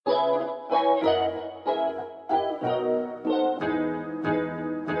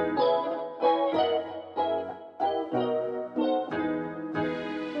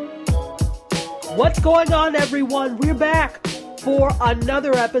What's going on, everyone? We're back for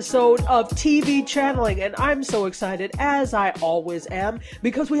another episode of TV Channeling, and I'm so excited, as I always am,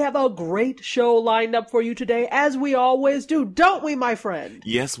 because we have a great show lined up for you today, as we always do, don't we, my friend?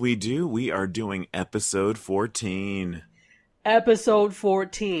 Yes, we do. We are doing episode 14. Episode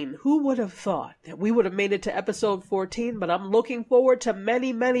 14. Who would have thought that we would have made it to episode 14, but I'm looking forward to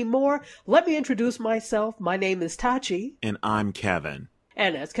many, many more. Let me introduce myself. My name is Tachi. And I'm Kevin.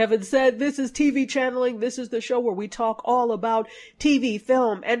 And as Kevin said, this is TV Channeling. This is the show where we talk all about TV,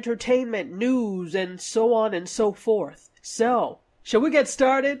 film, entertainment, news, and so on and so forth. So, shall we get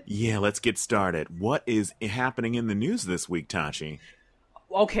started? Yeah, let's get started. What is happening in the news this week, Tachi?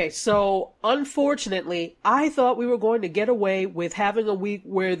 Okay, so unfortunately, I thought we were going to get away with having a week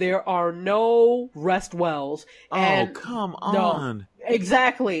where there are no rest wells. And come on. No,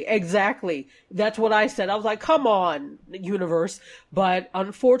 exactly. That's what I said. I was like, come on, universe. But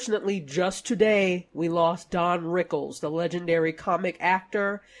unfortunately, just today, we lost Don Rickles, the legendary comic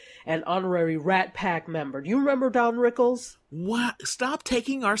actor and honorary Rat Pack member. Do you remember Don Rickles? What? Stop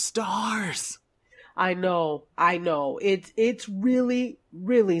taking our stars. I know. It's really,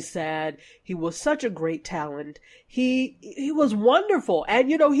 really sad. He was such a great talent. He was wonderful. And,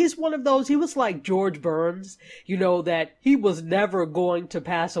 he's one of those, he was like George Burns, that he was never going to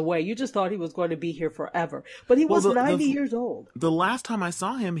pass away. You just thought he was going to be here forever. But he was 90 years old. The last time I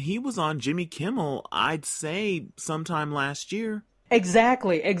saw him, he was on Jimmy Kimmel, I'd say sometime last year.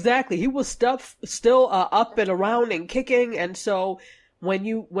 Exactly. He was still up and around and kicking. And so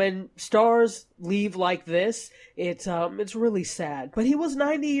when stars leave like this, it's really sad. But he was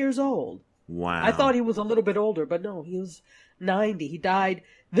 90 years old. Wow. I thought he was a little bit older, but no, he was 90. He died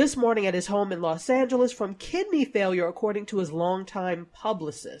this morning at his home in Los Angeles from kidney failure, according to his longtime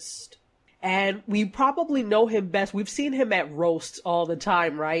publicist. And we probably know him best. We've seen him at roasts all the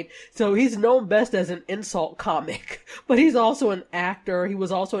time, right? So he's known best as an insult comic. But he's also an actor. He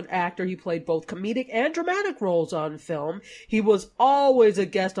was also an actor. He played both comedic and dramatic roles on film. He was always a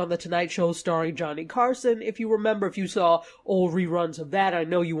guest on The Tonight Show starring Johnny Carson. If you remember, if you saw old reruns of that, I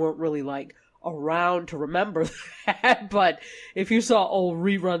know you weren't really around to remember that, but if you saw old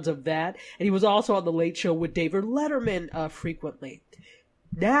reruns of that. And he was also on The Late Show with David Letterman frequently.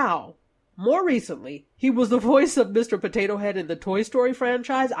 Now, more recently, he was the voice of Mr. Potato Head in the Toy Story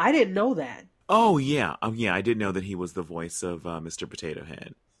franchise. I didn't know that. Oh, yeah. I did know that he was the voice of Mr. Potato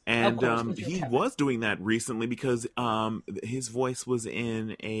Head. And he was doing that recently because his voice was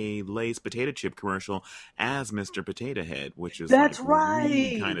in a Lay's potato chip commercial as Mr. Potato Head, which is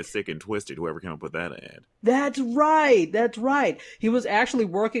really kind of sick and twisted, whoever came up with that ad. That's right. He was actually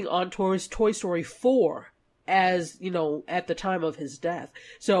working on Toy Story 4. As, at the time of his death.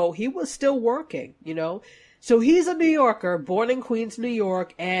 So he was still working, So he's a New Yorker, born in Queens, New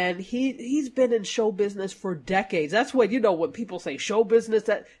York, and he's been in show business for decades. That's what, when people say show business,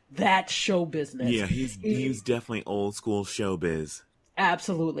 that's show business. Yeah, he's definitely old school showbiz.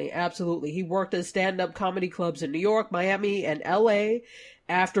 Absolutely. He worked at stand-up comedy clubs in New York, Miami, and LA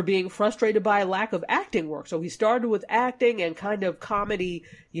after being frustrated by a lack of acting work. So he started with acting, and kind of comedy,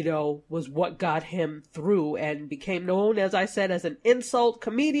 was what got him through, and became known, as I said, as an insult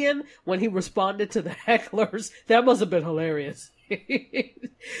comedian when he responded to the hecklers. That must have been hilarious.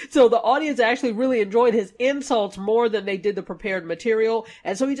 So the audience actually really enjoyed his insults more than they did the prepared material,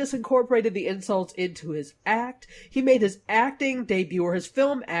 and so he just incorporated the insults into his act. He made his acting debut, or his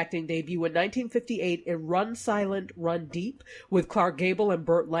film acting debut, in 1958 in Run Silent, Run Deep with Clark Gable and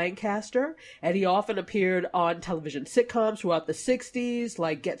Burt Lancaster, and he often appeared on television sitcoms throughout the 60s,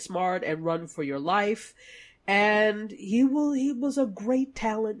 like Get Smart and Run for Your Life. And he was a great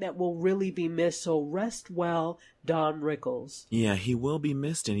talent that will really be missed, so rest well, Don Rickles. Yeah, he will be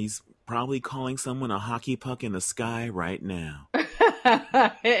missed, and he's probably calling someone a hockey puck in the sky right now.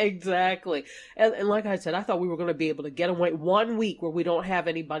 Exactly. And like I said, I thought we were going to be able to get away 1 week where we don't have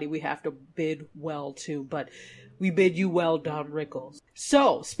anybody we have to bid well to, but we bid you well, Don Rickles.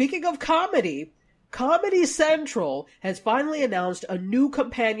 So, speaking of comedy, Comedy Central has finally announced a new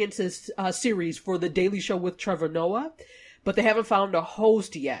companion series for The Daily Show with Trevor Noah, but they haven't found a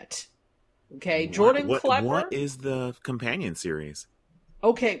host yet. Okay, Jordan Klepper. What is the companion series?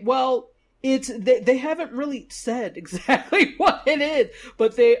 Okay, well, they haven't really said exactly what it is,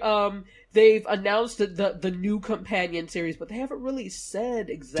 but they've announced the new companion series, but they haven't really said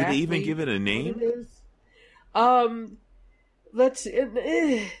exactly. Did they even give it a name? What it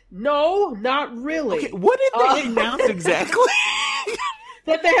is. No, not really. Okay, what did they announce exactly?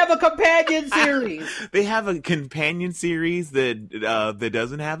 that they have a companion series. They have a companion series that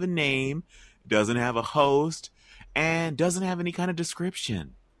doesn't have a name, doesn't have a host, and doesn't have any kind of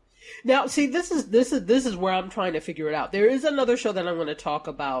description. Now, see, this is where I'm trying to figure it out. There is another show that I'm going to talk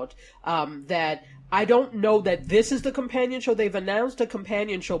about that I don't know that this is the companion show. They've announced a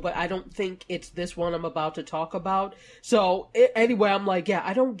companion show, but I don't think it's this one I'm about to talk about. So anyway, I'm like, yeah,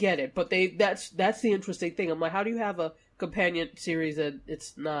 I don't get it. But that's the interesting thing. I'm like, how do you have a companion series that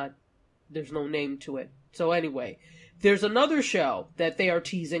it's not, there's no name to it? So anyway, there's another show that they are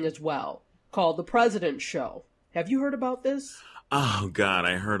teasing as well called The President Show. Have you heard about this? Oh, God,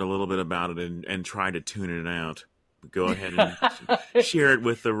 I heard a little bit about it and tried to tune it out. Go ahead and share it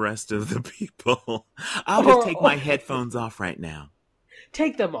with the rest of the people. I'll just take my headphones off right now.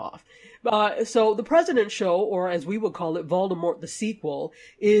 Take them off. So The President Show, or as we would call it, Voldemort the Sequel,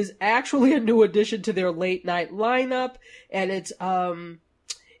 is actually a new addition to their late night lineup, and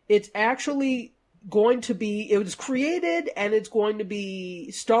it's actually going to be, it was created and it's going to be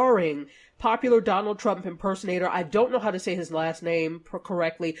starring popular Donald Trump impersonator. I don't know how to say his last name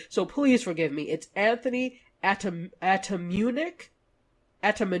correctly, so please forgive me. It's Anthony Atamanouik,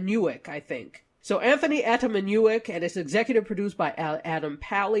 I think. So Anthony Atamanouik, and it's executive produced by Adam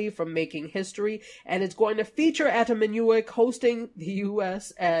Pally from Making History, and it's going to feature Atamanouik hosting the U.S.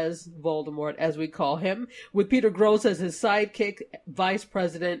 as Voldemort, as we call him, with Peter Grosz as his sidekick, Vice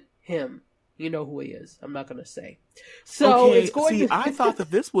President him. You know who he is. I'm not going to say. So okay, it's going I thought that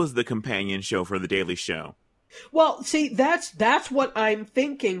this was the companion show for The Daily Show. Well, see, that's what I'm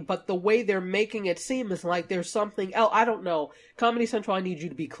thinking, but the way they're making it seem is like there's something else. I don't know. Comedy Central, I need you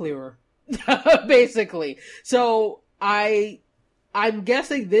to be clearer, basically. So I'm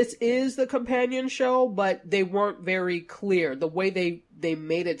guessing this is the companion show, but they weren't very clear. The way they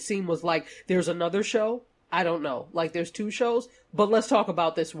made it seem was like there's another show. I don't know. Like there's two shows, but let's talk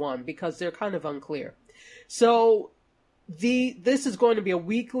about this one because they're kind of unclear. So this is going to be a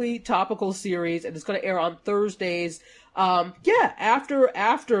weekly topical series, and it's going to air on Thursdays.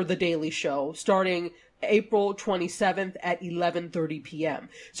 After The Daily Show, starting April 27th at 11:30 p.m.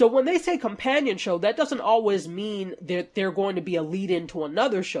 So when they say companion show, that doesn't always mean that they're going to be a lead-in to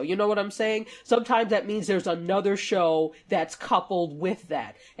another show. You know what I'm saying? Sometimes that means there's another show that's coupled with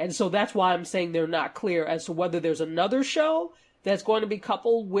that. And so that's why I'm saying they're not clear as to whether there's another show that's going to be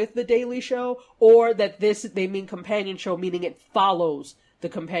coupled with The Daily Show, or that they mean companion show, meaning it follows the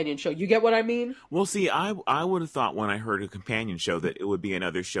companion show. You get what I mean? Well, see, I would have thought when I heard a companion show that it would be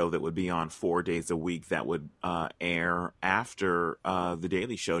another show that would be on 4 days a week that would air after The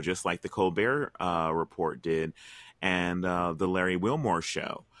Daily Show, just like the Colbert Report did and the Larry Wilmore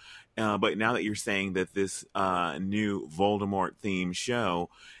Show. But now that you're saying that this new Voldemort-themed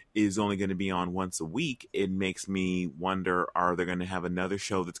show is only going to be on once a week, it makes me wonder, are they going to have another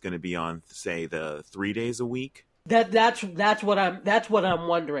show that's going to be on, say, the 3 days a week? That's what I'm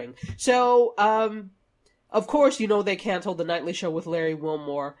wondering. So, of course, you know, they canceled the nightly show with Larry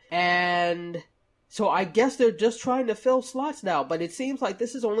Wilmore, and so I guess they're just trying to fill slots now, but it seems like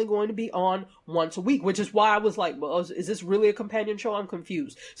this is only going to be on once a week, which is why I was like, well, is this really a companion show? I'm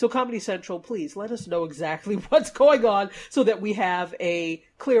confused. So Comedy Central, please let us know exactly what's going on so that we have a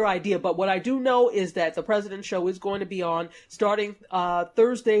clear idea. But what I do know is that The President Show is going to be on starting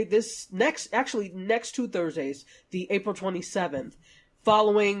Thursday, next 2 Thursdays, the April 27th,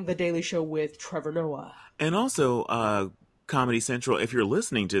 following The Daily Show with Trevor Noah. And also, Comedy Central, if you're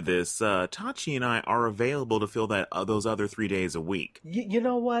listening to this, Tachi and I are available to fill those other 3 days a week. You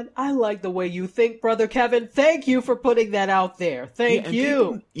know what? I like the way you think, Brother Kevin. Thank you for putting that out there. Thank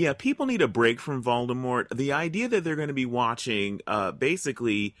you. People need a break from Voldemort. The idea that they're going to be watching,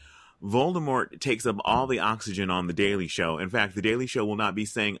 basically, Voldemort takes up all the oxygen on The Daily Show. In fact, The Daily Show will not be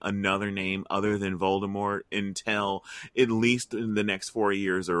saying another name other than Voldemort until at least in the next 4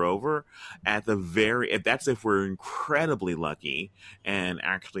 years are over. That's if we're incredibly lucky and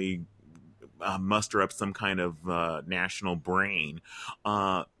actually muster up some kind of national brain.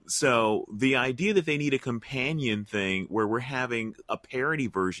 So the idea that they need a companion thing where we're having a parody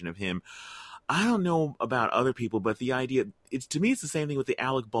version of him, I don't know about other people, but the idea, to me, it's the same thing with the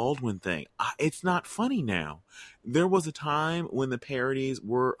Alec Baldwin thing. It's not funny now. There was a time when the parodies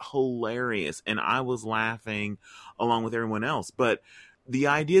were hilarious, and I was laughing along with everyone else. But the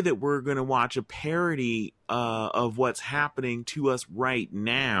idea that we're going to watch a parody of what's happening to us right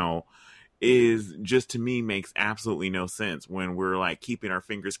now is just, to me, makes absolutely no sense when we're like keeping our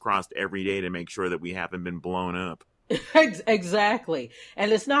fingers crossed every day to make sure that we haven't been blown up. Exactly.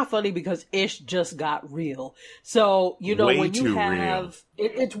 And it's not funny because Ish just got real. So, way when you have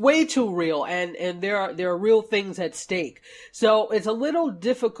it's way too real, and there are real things at stake. So it's a little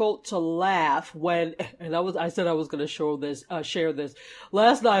difficult to laugh when, and I said I was going to share this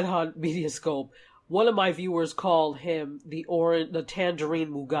last night on Mediascope. One of my viewers called him the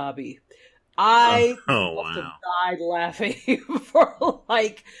tangerine Mugabe. I must have died laughing for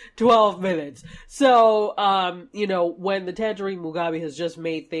like 12 minutes. So, when the Tangerine Mugabe has just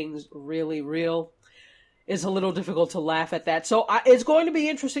made things really real, it's a little difficult to laugh at that. So it's going to be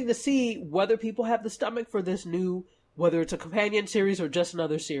interesting to see whether people have the stomach for this whether it's a companion series or just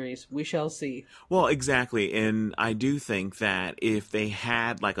another series. We shall see. Well, exactly. And I do think that if they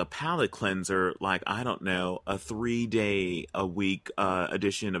had like a palate cleanser, like, I don't know, a 3-day-a-week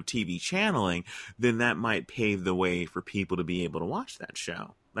edition of TV channeling, then that might pave the way for people to be able to watch that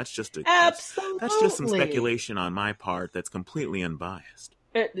show. That's just that's just some speculation on my part that's completely unbiased.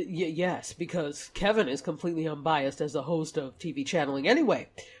 Yes, because Kevin is completely unbiased as a host of TV channeling anyway.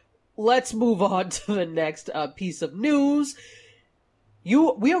 Let's move on to the next piece of news.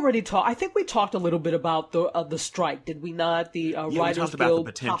 We already talked. I think we talked a little bit about the strike, did we not? The Writers Guild, we talked about the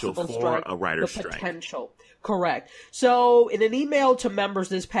potential for strike, a writer's strike. Potential, correct. So, in an email to members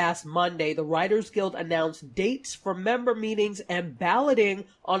this past Monday, the Writers Guild announced dates for member meetings and balloting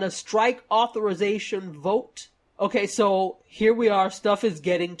on a strike authorization vote. Okay, so here we are. Stuff is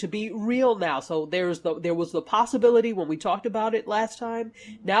getting to be real now. So there was the possibility when we talked about it last time.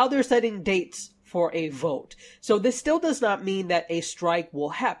 Now they're setting dates for a vote. So this still does not mean that a strike will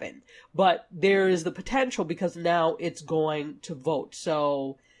happen, but there is the potential because now it's going to vote.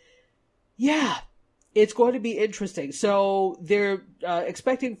 So yeah, it's going to be interesting. So they're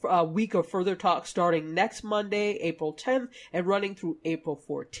expecting a week of further talk starting next Monday, April 10th, and running through April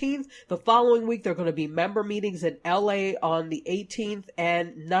 14th. The following week, there are going to be member meetings in LA on the 18th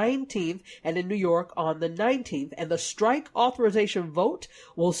and 19th, and in New York on the 19th. And the strike authorization vote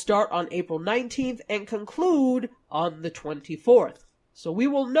will start on April 19th and conclude on the 24th. So we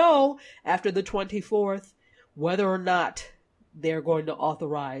will know after the 24th whether or not they're going to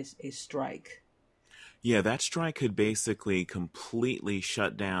authorize a strike. Yeah, that strike could basically completely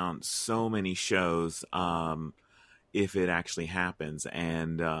shut down so many shows if it actually happens,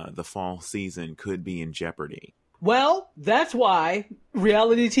 and the fall season could be in jeopardy. Well, that's why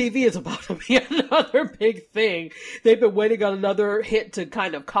reality TV is about to be another big thing. They've been waiting on another hit to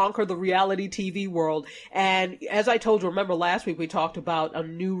kind of conquer the reality TV world. And as I told you, remember last week we talked about a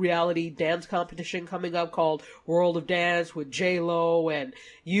new reality dance competition coming up called World of Dance with J-Lo, and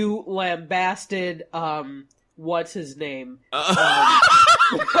you lambasted, what's his name?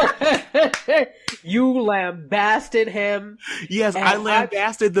 You lambasted him. Yes, I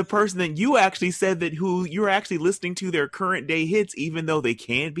lambasted the person that you actually said that who you're actually listening to their current day hits, even though they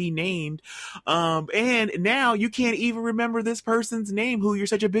can't be named. And now you can't even remember this person's name who you're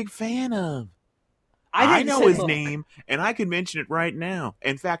such a big fan of. I know his name, and I can mention it right now.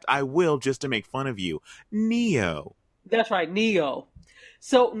 In fact, I will, just to make fun of you. Neo. That's right, Neo.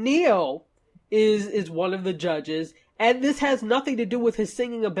 So Neo is one of the judges. And this has nothing to do with his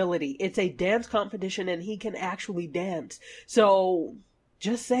singing ability. It's a dance competition and he can actually dance. So,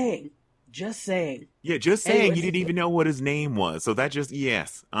 just saying. Yeah, just saying. Anyways, you didn't even know what his name was. So that just,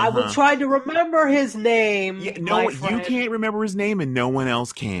 yes. I was trying to remember his name. Yeah, you can't remember his name and no one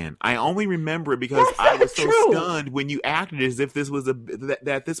else can. I only remember it because I was so stunned when you acted as if this was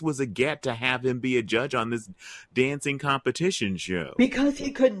that this was a get to have him be a judge on this dancing competition show. Because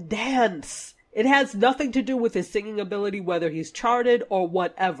he couldn't dance. It has nothing to do with his singing ability, whether he's charted or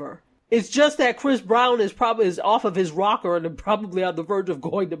whatever. It's just that Chris Brown is off of his rocker and probably on the verge of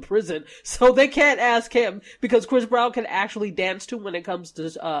going to prison. So they can't ask him because Chris Brown can actually dance too when it comes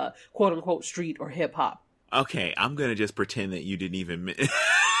to quote unquote street or hip hop. Okay, I'm gonna just pretend that you didn't even.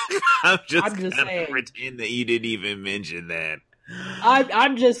 I'm just gonna pretend that you didn't even mention that.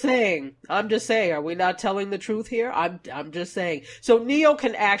 I'm just saying. Are we not telling the truth here? I'm just saying. So Neo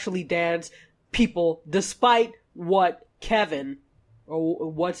can actually dance, people, despite what Kevin,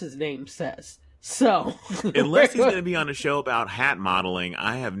 or what's his name, says. So unless he's going to be on a show about hat modeling,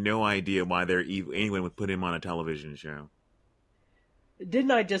 I have no idea why anyone would put him on a television show.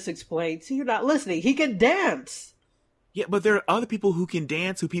 Didn't I just explain? See, you're not listening. He can dance. Yeah, but there are other people who can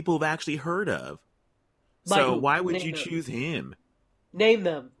dance who people have actually heard of. Like so why would you choose him? Name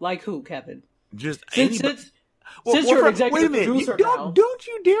them. Like who, Kevin? Just since you're an executive producer now. Don't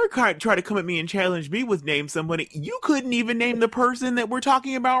you dare try to come at me and challenge me with name somebody. You couldn't even name the person that we're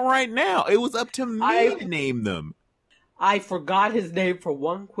talking about right now. It was up to me to name them. I forgot his name for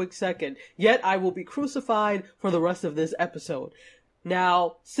one quick second, yet I will be crucified for the rest of this episode.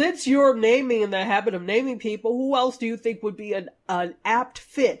 Now, since you're naming in the habit of naming people, who else do you think would be an apt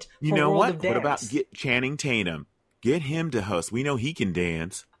fit for You know World what? of Dance? What about Channing Tatum? Get him to host. We know he can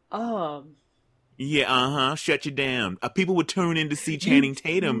dance. Yeah, shut you down. People would tune in to see Channing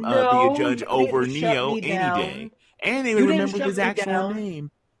Tatum be a judge over Neo any day. And they would remember his actual name.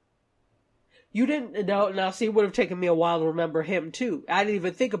 You didn't know. Now, see, it would have taken me a while to remember him, too. I didn't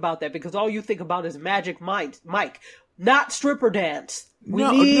even think about that because all you think about is Magic Mike, not stripper dance.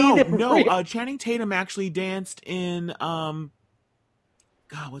 No. Channing Tatum actually danced in, God,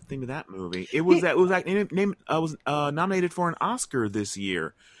 what's the name of that movie? It was nominated for an Oscar this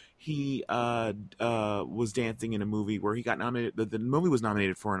year. He was dancing in a movie where he got nominated. The movie was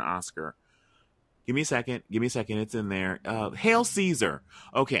nominated for an Oscar. Give me a second. It's in there. Hail Caesar.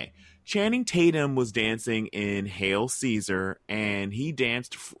 Okay. Channing Tatum was dancing in Hail Caesar, and he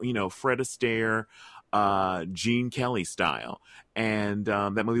danced, Fred Astaire, Gene Kelly style. And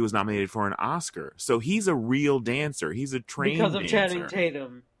that movie was nominated for an Oscar. So he's a real dancer. He's a trained dancer.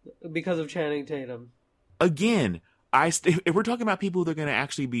 Because of Channing Tatum. Again, if we're talking about people that are going to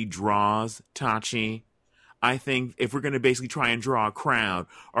actually be draws, Tachi, I think if we're going to basically try and draw a crowd,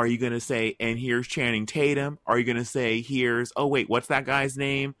 are you going to say, and here's Channing Tatum? Are you going to say, what's that guy's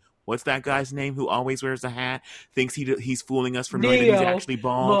name? What's that guy's name who always wears a hat? Thinks he's fooling us from knowing that he's actually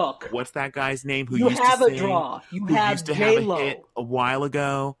bald? Look, what's that guy's name who you used have to sing? A draw. You who have used to J-Lo. have a hit a while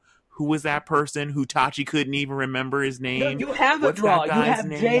ago? Who was that person who Tachi couldn't even remember his name? No, you have a draw. You have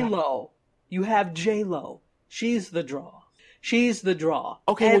J-Lo. You have J-Lo. She's the draw.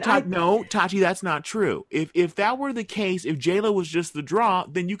 Okay, Tachi, that's not true. If that were the case, if J-Lo was just the draw,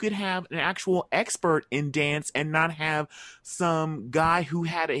 then you could have an actual expert in dance and not have some guy who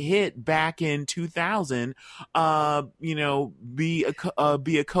had a hit back in 2000, be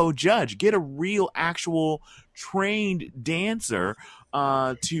a co-judge. Get a real, actual trained dancer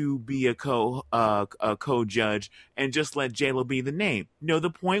to be a co-judge and just let J-Lo be the name. No, the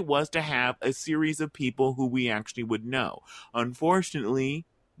point was to have a series of people who we actually would know. Unfortunately,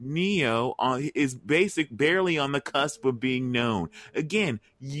 Neo is barely on the cusp of being known. Again,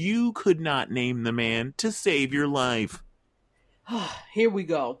 you could not name the man to save your life. Here we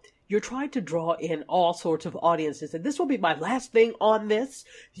go. You're trying to draw in all sorts of audiences, and this will be my last thing on this.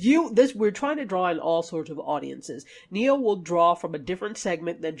 We're trying to draw in all sorts of audiences. Neo will draw from a different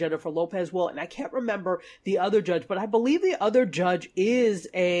segment than Jennifer Lopez will, and I can't remember the other judge, but I believe the other judge is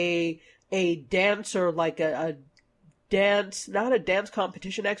a dancer, like a dance, not a dance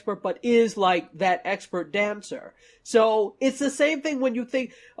competition expert, but is like that expert dancer. So it's the same thing when you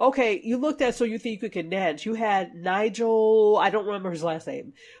think, okay, you looked at So You Think You Can Dance. You had Nigel, I don't remember his last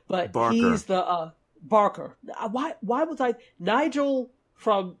name, but Barker. He's the Barker. Why was I Nigel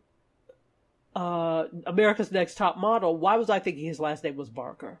from America's Next Top Model? Why was I thinking his last name was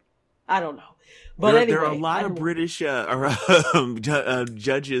Barker? I don't know. But anyway, there are a lot of British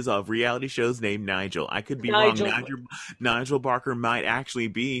judges of reality shows named Nigel. I could be wrong. Nigel Barker might actually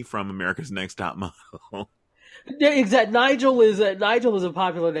be from America's Next Top Model. Yeah, exactly. Nigel is a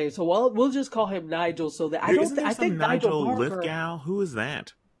popular name, so we'll just call him Nigel. So that I think Nigel Lithgow. Who is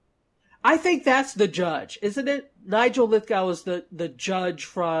that? I think that's the judge, isn't it? Nigel Lithgow is the judge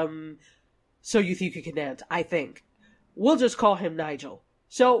from So You Think You Can Dance. I think we'll just call him Nigel.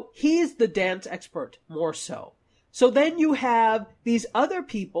 So he's the dance expert, more so. So then you have these other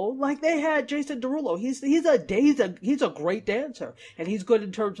people, like they had Jason Derulo. He's a great dancer, and he's good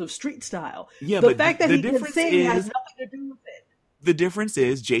in terms of street style. Yeah, the fact that he can sing has nothing to do with it. The difference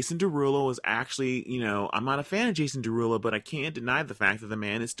is Jason Derulo is actually, I'm not a fan of Jason Derulo, but I can't deny the fact that the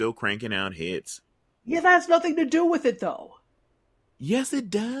man is still cranking out hits. Yeah, that has nothing to do with it, though. Yes, it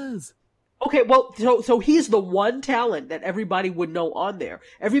does. Okay, well, so he's the one talent that everybody would know on there.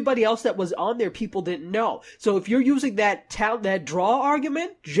 Everybody else that was on there, people didn't know. So if you're using that draw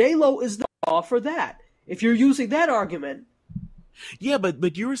argument, J-Lo is the draw for that. If you're using that argument. Yeah,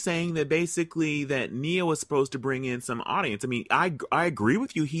 but you were saying that basically that Neo was supposed to bring in some audience. I mean, I agree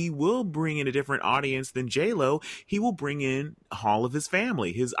with you. He will bring in a different audience than J-Lo. He will bring in all of his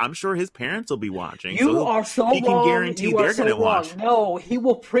family. I'm sure his parents will be watching. You are so wrong. He can guarantee they're going to watch. No, he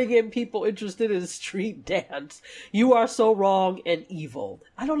will bring in people interested in street dance. You are so wrong and evil.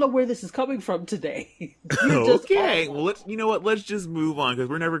 I don't know where this is coming from today. Okay, well, let's just move on because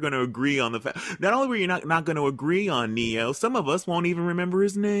we're never going to agree on the fact. Not only were you not going to agree on Neo, some of us won't even remember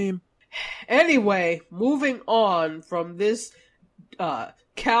his name. Anyway, moving on from this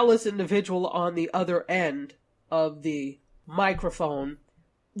callous individual on the other end of the microphone,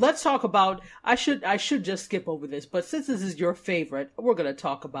 let's talk about. I should just skip over this, but since this is your favorite, we're going to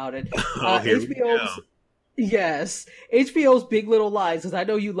talk about it. HBO's. Yes, HBO's Big Little Lies, because I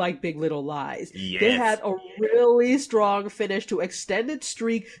know you like Big Little Lies. Yes. They had a really strong finish to extended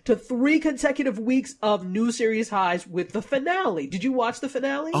streak to 3 consecutive weeks of new series highs with the finale. Did you watch the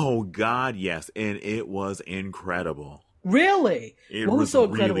finale? Oh God, yes, and it was incredible. Really? What was so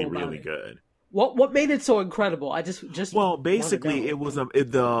incredible about really good. What made it so incredible? I just well, basically, it was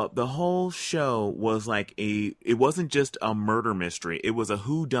the whole show was like it wasn't just a murder mystery. It was a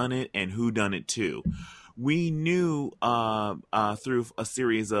whodunit and whodunit too. We knew through a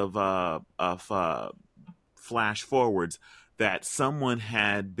series of flash forwards that someone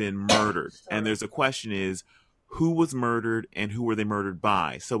had been murdered, and there's a question is who was murdered and who were they murdered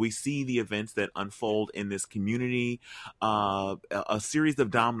by. So we see the events that unfold in this community. A series of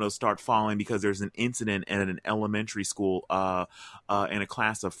dominoes start falling because there's an incident at an elementary school in a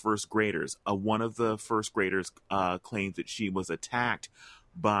class of first graders. One of the first graders claims that she was attacked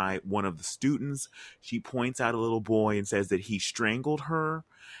by one of the students. She points out a little boy and says that he strangled her,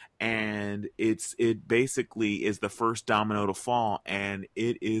 and it basically is the first domino to fall, and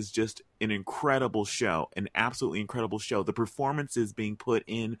it is just an incredible show, an absolutely incredible show. The performances being put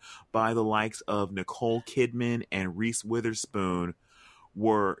in by the likes of Nicole Kidman and Reese Witherspoon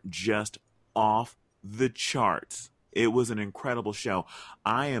were just off the charts. It was an incredible show.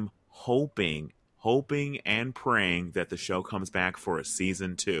 I am hoping and praying that the show comes back for a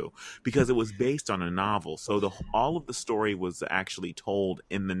season 2, because it was based on a novel. So all of the story was actually told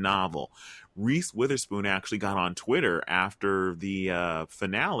in the novel. Reese Witherspoon actually got on Twitter after the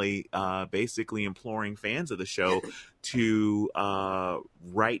finale, basically imploring fans of the show to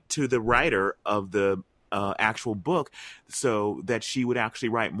write to the writer of the actual book so that she would actually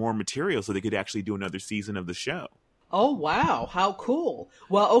write more material so they could actually do another season of the show. Oh, wow. How cool.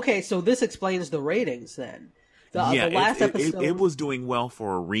 Well, okay, so this explains the ratings then. The last episode... It was doing well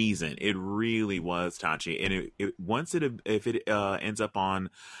for a reason. It really was, Tachi. And if it ends up on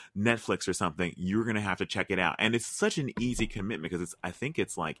Netflix or something, you're going to have to check it out. And it's such an easy commitment because I think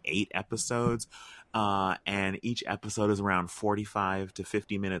it's like 8 episodes. And each episode is around 45 to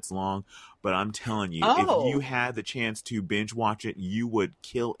 50 minutes long. But I'm telling you, if you had the chance to binge watch it, you would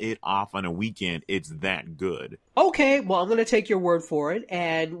kill it off on a weekend. It's that good. Okay, well, I'm going to take your word for it.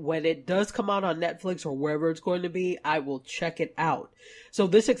 And when it does come out on Netflix or wherever it's going to be, I will check it out. So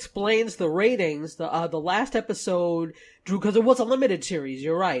this explains the ratings. The last episode drew, because it was a limited series,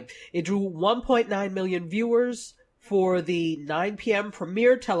 you're right. It drew 1.9 million viewers for the 9 p.m.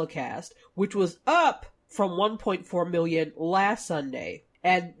 premiere telecast, which was up from 1.4 million last Sunday.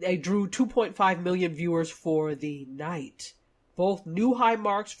 And they drew 2.5 million viewers for the night. Both new high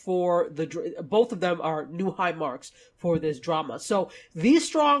marks both of them are new high marks for this drama. So these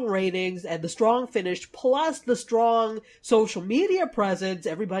strong ratings and the strong finish, plus the strong social media presence,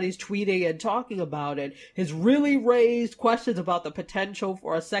 everybody's tweeting and talking about it, has really raised questions about the potential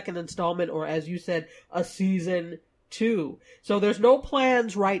for a second installment, or as you said, a season 2. So there's no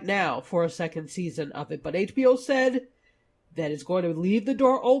plans right now for a second season of it, but HBO said that it's going to leave the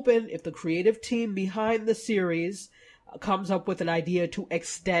door open if the creative team behind the series comes up with an idea to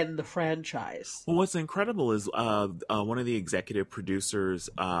extend the franchise. Well, what's incredible is one of the executive producers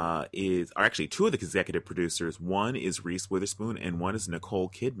are actually 2 of the executive producers. One is Reese Witherspoon and one is Nicole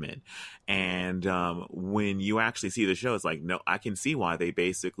Kidman. And when you actually see the show, it's like, no, I can see why they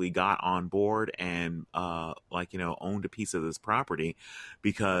basically got on board and owned a piece of this property,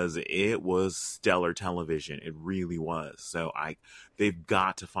 because it was stellar television. It really was. So they've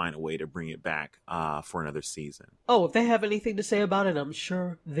got to find a way to bring it back for another season. Oh, if they have anything to say about it, I'm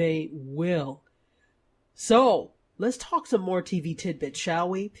sure they will. So, let's talk some more TV tidbits, shall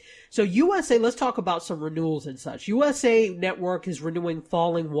we? So USA, let's talk about some renewals and such. USA Network is renewing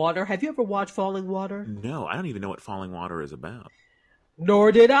Falling Water. Have you ever watched Falling Water? No, I don't even know what Falling Water is about.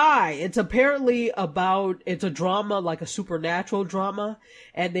 Nor did I. It's apparently it's a drama, like a supernatural drama,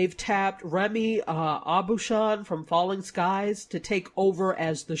 and they've tapped Remy Abushan from Falling Skies to take over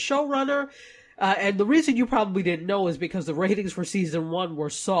as the showrunner. And the reason you probably didn't know is because the ratings for season 1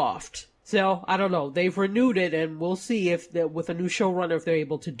 were soft. So, I don't know. They've renewed it, and we'll see if with a new showrunner, if they're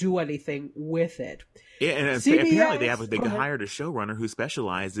able to do anything with it. Yeah, and apparently they hired a showrunner who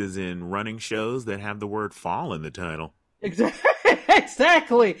specializes in running shows that have the word fall in the title.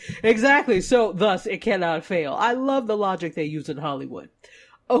 Exactly. So, thus, it cannot fail. I love the logic they use in Hollywood.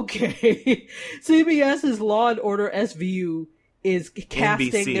 Okay. CBS's Law and Order SVU is casting.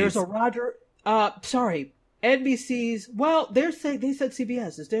 NBC's. There's a Roger. NBC's. Well, they said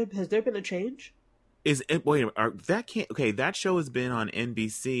CBS. Has there been a change? Is it, wait, that can't, okay, that show has been on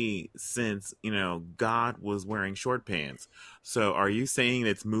NBC since, God was wearing short pants. So are you saying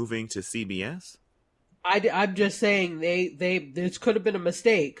it's moving to CBS? I'm just saying this could have been a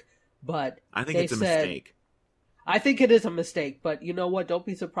mistake, but I think it's a mistake. I think it is a mistake, but you know what? Don't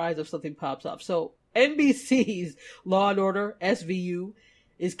be surprised if something pops up. So NBC's Law and Order, SVU,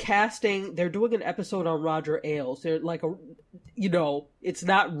 is casting, they're doing an episode on Roger Ailes. They're like it's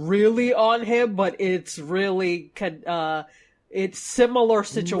not really on him, but it's really, it's similar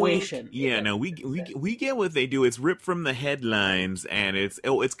situation. Yeah, no, we get what they do. It's ripped from the headlines, and it's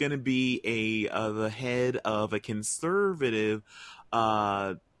going to be the head of a conservative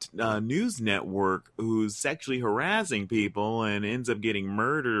news network who's sexually harassing people and ends up getting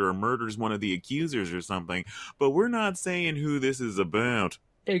murdered or murders one of the accusers or something. But we're not saying who this is about.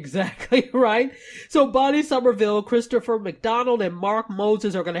 Exactly, right? So Bonnie Somerville, Christopher McDonald, and Mark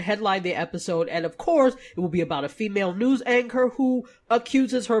Moses are going to headline the episode, and of course, it will be about a female news anchor who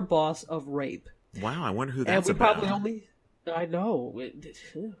accuses her boss of rape. Wow, I wonder who that's about. We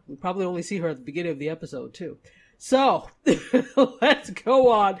probably only see her at the beginning of the episode, too. So, let's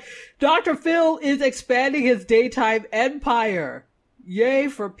go on. Dr. Phil is expanding his daytime empire. Yay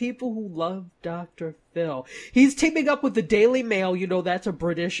for people who love Dr. Phil. He's teaming up with the Daily Mail, that's a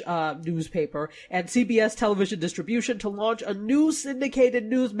British newspaper, and CBS television distribution to launch a new syndicated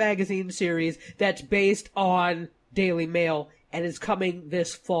news magazine series that's based on Daily Mail and is coming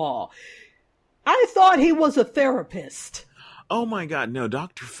this fall. I thought he was a therapist. Oh my God, no,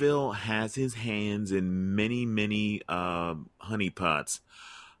 Dr. Phil has his hands in many, many honeypots.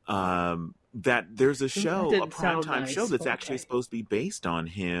 That there's a show, a primetime show that's actually supposed to be based on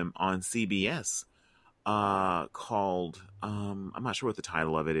him on CBS, called, I'm not sure what the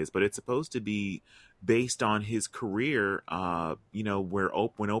title of it is, but it's supposed to be based on his career, when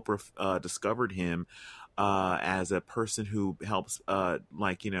Oprah discovered him as a person who helps,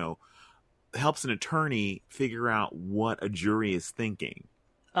 helps an attorney figure out what a jury is thinking.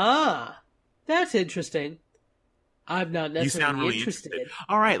 Ah, that's interesting. I'm not necessarily really interested.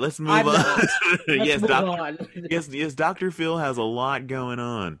 All right, let's move on. Yes, Dr. Phil has a lot going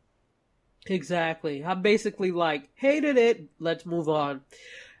on. Exactly. I'm basically like, hated it. Let's move on.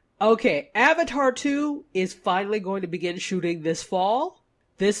 Okay, Avatar 2 is finally going to begin shooting this fall.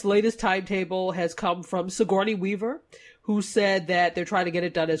 This latest timetable has come from Sigourney Weaver, who said that they're trying to get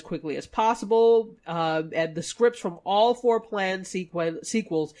it done as quickly as possible, and the scripts from all 4 planned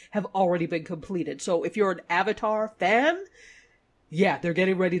sequels have already been completed. So if you're an Avatar fan, yeah, they're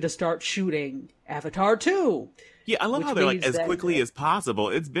getting ready to start shooting Avatar 2. Yeah, I love how they're like, as quickly as possible.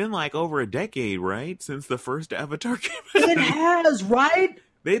 It's been like over a decade, right? Since the first Avatar came out. It has, right?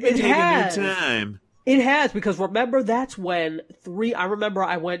 They've been taking their time. It has, because remember, that's when I remember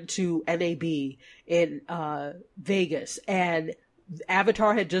I went to NAB in Vegas, and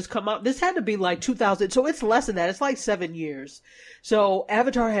Avatar had just come out. This had to be like 2000, so it's less than that. It's like 7 years. So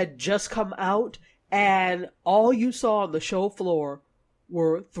Avatar had just come out, and all you saw on the show floor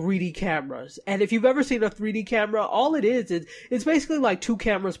were 3D cameras. And if you've ever seen a 3D camera, all it is it's basically like 2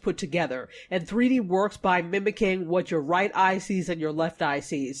 cameras put together. And 3D works by mimicking what your right eye sees and your left eye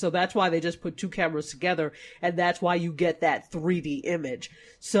sees. So that's why they just put 2 cameras together, and that's why you get that 3D image.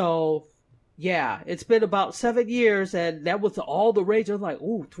 So yeah, it's been about 7 years, and that was all the rage. I was like,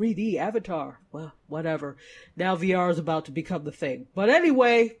 ooh, 3D Avatar. Well, whatever. Now VR is about to become the thing. But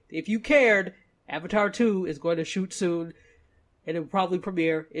anyway, if you cared, Avatar 2 is going to shoot soon. And it will probably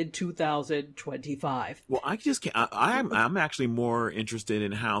premiere in 2025. Well, I just can't. I'm actually more interested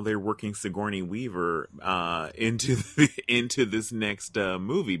in how they're working Sigourney Weaver into this next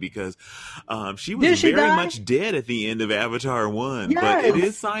movie, because she was very much dead at the end of Avatar 1. Yes. But it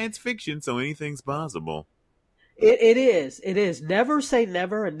is science fiction, so anything's possible. It is. Never say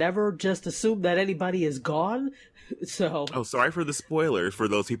never, and never just assume that anybody is gone. So. Oh, sorry for the spoilers for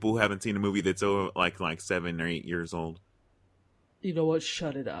those people who haven't seen a movie that's like 7 or 8 years old. You know what?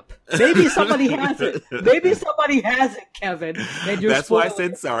 Shut it up. Maybe somebody has it. Maybe somebody has it, Kevin. And that's why I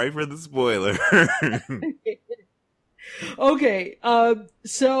said sorry for the spoiler. Okay.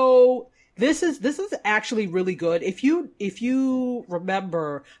 So this is actually really good. If you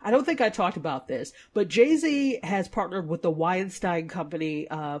remember, I don't think I talked about this, but Jay-Z has partnered with the Weinstein Company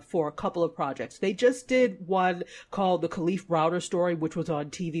for a couple of projects. They just did one called The Kalief Browder Story, which was on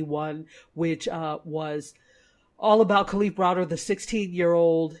TV One, which was all about Kalief Browder, the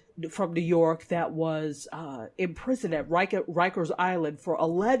 16-year-old from New York that was imprisoned at Rikers Island for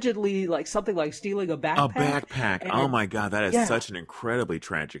allegedly something like stealing a backpack. A backpack. And, oh my God, that is such an incredibly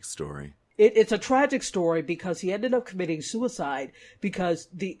tragic story. It's a tragic story because he ended up committing suicide because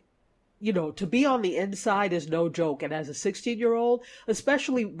to be on the inside is no joke. And as a 16-year-old,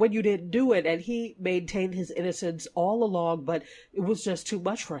 especially when you didn't do it, and he maintained his innocence all along, but it was just too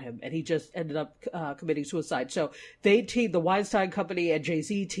much for him. And he just ended up committing suicide. So the Weinstein Company and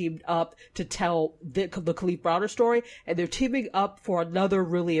Jay-Z teamed up to tell the Kalief Browder story. And they're teaming up for another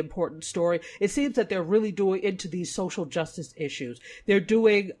really important story. It seems that they're really doing into these social justice issues. They're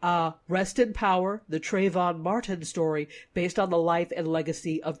doing Rest in Power, the Trayvon Martin story, based on the life and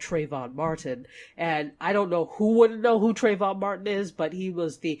legacy of Trayvon Martin. And I don't know who wouldn't know who Trayvon Martin is, but he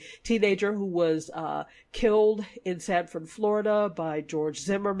was the teenager who was killed in Sanford, Florida by George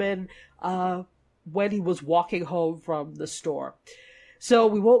Zimmerman when he was walking home from the store. So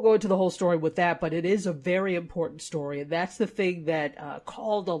we won't go into the whole story with that, but it is a very important story. And that's the thing that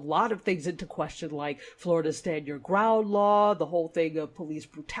called a lot of things into question, like Florida's Stand Your Ground law, the whole thing of police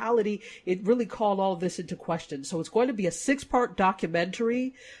brutality. It really called all of this into question. So it's going to be a 6-part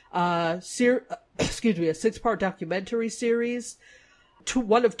documentary, a 6-part documentary series.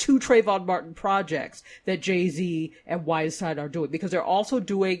 One of 2 Trayvon Martin projects that Jay-Z and Weinstein are doing, because they're also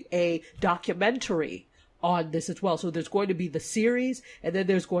doing a documentary on this as well. So there's going to be the series, and then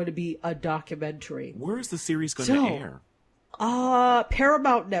there's going to be a documentary. Where is the series going to air?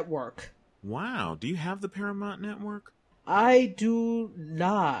 Paramount Network. Wow. Do you have the Paramount Network? I do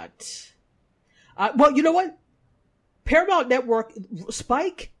not. Well, you know what? Paramount Network,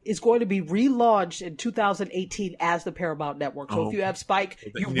 Spike is going to be relaunched in 2018 as the Paramount Network. So if you have Spike,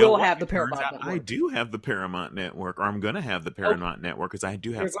 you will have the Paramount Network. I do have the Paramount Network, or I'm going to have the Paramount Network, because I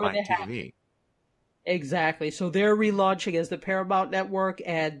do have Spike TV. Exactly. So they're relaunching as the Paramount Network,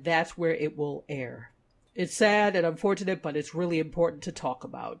 and that's where it will air. It's sad and unfortunate, but it's really important to talk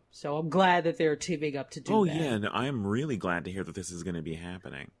about. So I'm glad that they're teaming up to do that. Oh, yeah. And I am really glad to hear that this is going to be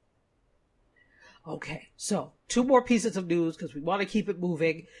happening. Okay. So 2 more pieces of news, because we want to keep it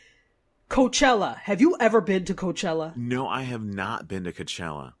moving. Coachella. Have you ever been to Coachella? No, I have not been to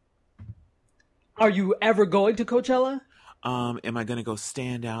Coachella. Are you ever going to Coachella? Am I going to go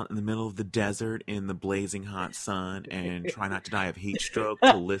stand out in the middle of the desert in the blazing hot sun and try not to die of heat stroke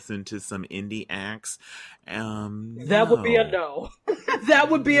to listen to some indie acts? That would be a no. That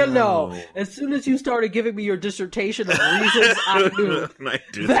would be a no. As soon as you started giving me your dissertation of reasons, I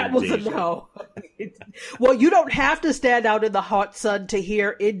knew that was a no. Well, you don't have to stand out in the hot sun to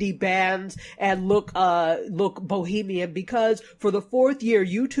hear indie bands and look bohemian, because for the 4th year,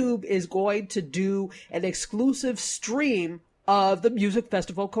 YouTube is going to do an exclusive stream of the music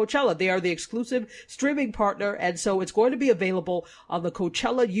festival Coachella. They are the exclusive streaming partner, and so it's going to be available on the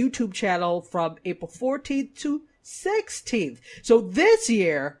Coachella YouTube channel from April 14th to 16th. So this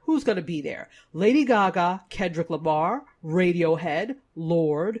year, who's going to be there? Lady Gaga, Kendrick Lamar, Radiohead,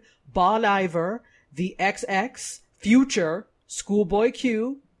 Lorde, Bon Iver, The XX, Future, Schoolboy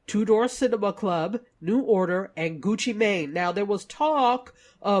Q, Two Door Cinema Club, New Order, and Gucci Mane. Now, there was talk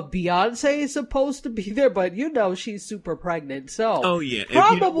of Beyonce is supposed to be there, but she's super pregnant, so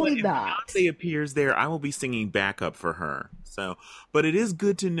probably not. If Beyonce appears there, I will be singing backup for her. So, but it is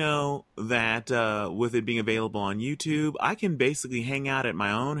good to know that with it being available on YouTube, I can basically hang out at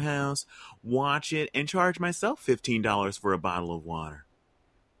my own house, watch it, and charge myself $15 for a bottle of water.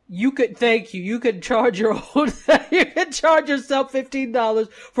 You could charge you can charge yourself $15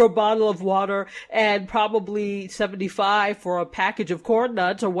 for a bottle of water, and probably $75 for a package of corn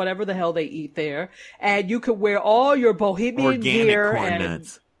nuts or whatever the hell they eat there. And you could wear all your bohemian gear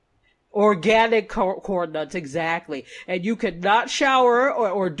organic corn nuts, exactly. And you could not shower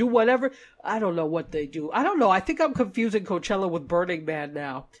or do whatever. I don't know what they do. I don't know. I think I'm confusing Coachella with Burning Man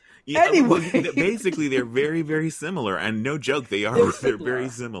now. Yeah, anyway, basically they're very, very similar, and no joke, they're very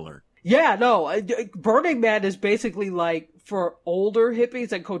similar. Yeah, no, Burning Man is basically like for older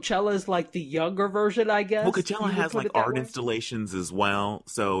hippies, and Coachella is like the younger version, I guess. Well, Coachella has like art installations as well,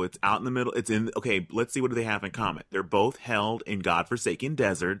 so it's out in the middle. Okay, let's see, what do they have in common? They're both held in godforsaken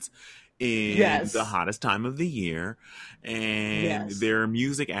deserts in the hottest time of the year, and there are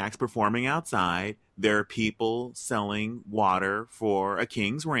music acts performing outside. There are people selling water for a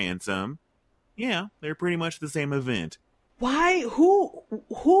king's ransom. Yeah, they're pretty much the same event. Why? Who?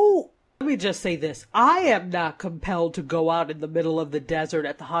 Let me just say this. I am not compelled to go out in the middle of the desert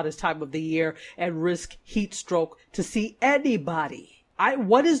at the hottest time of the year and risk heat stroke to see anybody.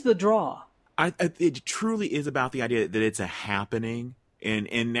 What is the draw? It truly is about the idea that it's a happening.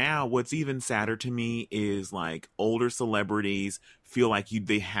 And now what's even sadder to me is like older celebrities feel like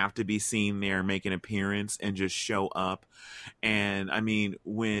they have to be seen there, make an appearance, and just show up. And I mean,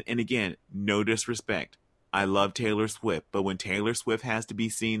 and again, no disrespect, I love Taylor Swift, but when Taylor Swift has to be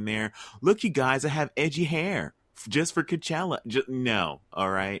seen there, look, you guys, I have edgy hair. just for Coachella. No. All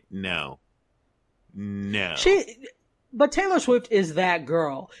right. No. But Taylor Swift is that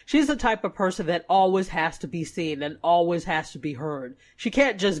girl. She's the type of person that always has to be seen and always has to be heard. She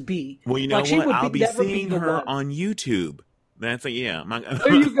can't just be. Well, you know what? I'll be seeing her on YouTube. That's yeah.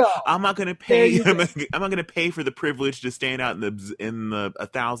 There you go. I'm not gonna pay. I'm not gonna pay for the privilege to stand out in the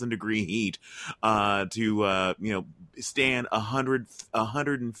 1,000-degree heat, to stand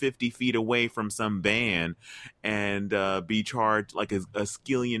 150 feet away from some band, and be charged like a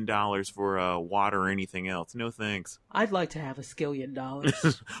skillion dollars for water or anything else. No thanks. I'd like to have a skillion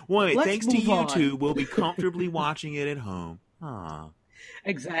dollars. Well, thanks to YouTube, we'll be comfortably watching it at home. Aww.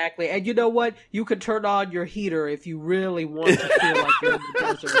 Exactly. And you know what? You can turn on your heater if you really want to feel like you're in the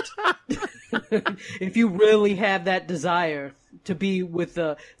desert. If you really have that desire to be with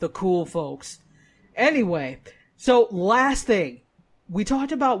the cool folks. Anyway, so last thing. We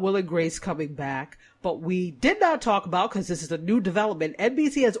talked about Will and Grace coming back, but we did not talk about, because this is a new development,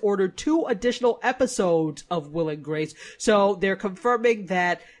 NBC has ordered 2 additional episodes of Will and Grace. So they're confirming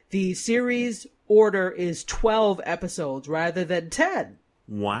that the series order is 12 episodes rather than 10.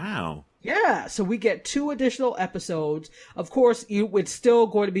 Wow. Yeah, so we get 2 additional episodes. Of course, it's still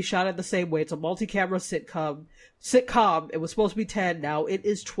going to be shot in the same way. It's a multi-camera sitcom. It was supposed to be 10. Now it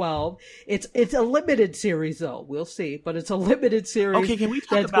is 12. It's a limited series, though. We'll see, but it's a limited series. Okay, can we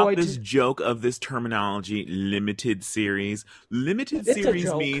talk about this joke of this terminology, limited series? Limited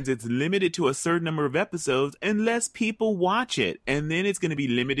series means it's limited to a certain number of episodes unless people watch it, and then it's going to be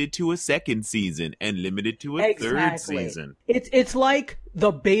limited to a second season and limited to a third season. It's like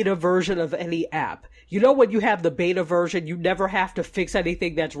the beta version of any app. You know, when you have the beta version, you never have to fix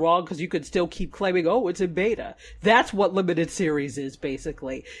anything that's wrong because you can still keep claiming, oh, it's in beta. That's what limited series is,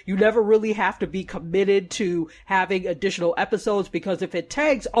 basically. You never really have to be committed to having additional episodes, because if it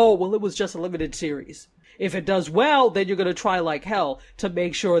tanks, oh, well, it was just a limited series. If it does well, then you're going to try like hell to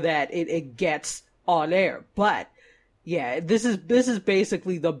make sure that it gets on air. But yeah, this is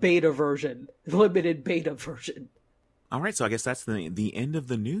basically the beta version, limited beta version. All right, so I guess that's the end of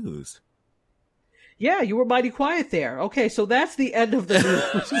the news. Yeah, you were mighty quiet there. Okay, so that's the end of the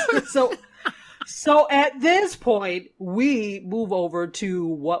news. So at this point, we move over to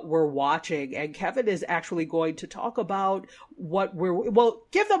what we're watching, and Kevin is actually going to talk about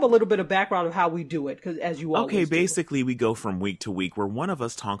give them a little bit of background of how we do it, because as you always do. Basically we go from week to week where one of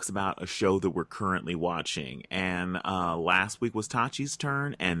us talks about a show that we're currently watching, and last week was Tachi's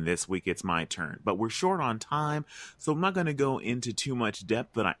turn, and this week it's my turn. But we're short on time, so I'm not going to go into too much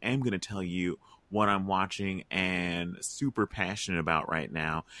depth, but I am going to tell you what I'm watching and super passionate about right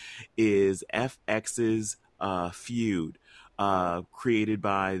now is FX's Feud, created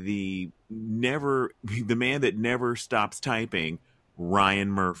by the man that never stops typing,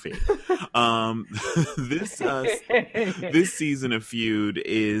 Ryan Murphy. This season of Feud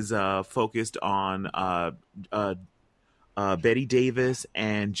is focused on Betty Davis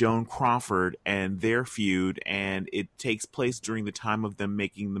and Joan Crawford and their feud, and it takes place during the time of them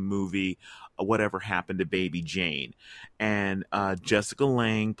making the movie Whatever Happened to Baby Jane. And Jessica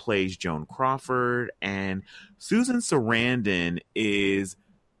Lange plays Joan Crawford, and Susan Sarandon is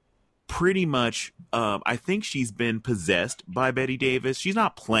pretty much, I think she's been possessed by Betty Davis. She's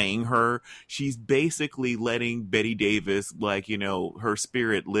not playing her. She's basically letting Betty Davis, her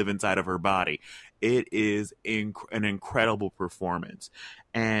spirit live inside of her body. It is an incredible performance.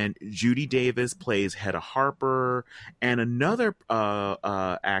 And Judy Davis plays Hedda Harper, and another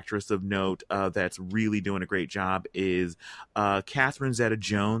actress of note that's really doing a great job is Catherine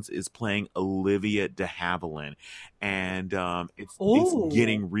Zeta-Jones is playing Olivia de Havilland, and it's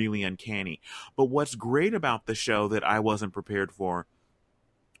getting really uncanny. But what's great about the show that I wasn't prepared for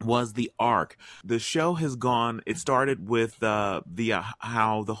was the arc. The show has gone, it started with how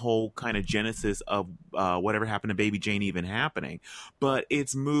the whole kind of genesis of Whatever Happened to Baby Jane even happening, but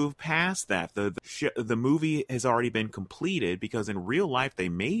it's moved past that. The movie has already been completed, because in real life they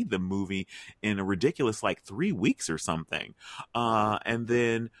made the movie in a ridiculous 3 weeks or something, and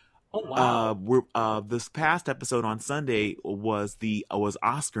then this past episode on Sunday was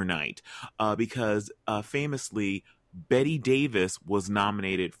Oscar night, because famously Betty Davis was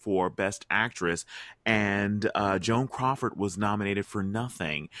nominated for Best Actress, and Joan Crawford was nominated for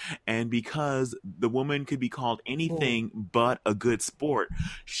nothing. And because the woman could be called anything but a good sport,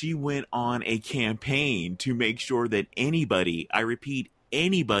 she went on a campaign to make sure that anybody, I repeat,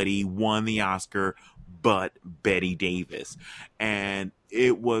 anybody won the Oscar but Betty Davis. And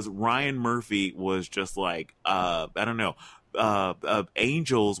it was, Ryan Murphy was just I don't know,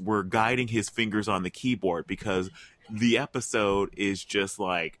 angels were guiding his fingers on the keyboard, because the episode is just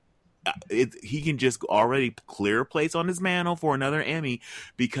he can just already clear a place on his mantle for another Emmy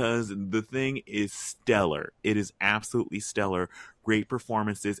because the thing is stellar. It is absolutely stellar. Great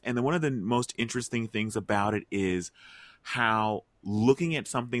performances. And then one of the most interesting things about it is how, looking at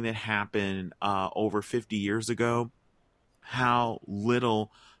something that happened over 50 years ago, how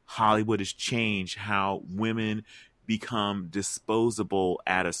little Hollywood has changed, how women become disposable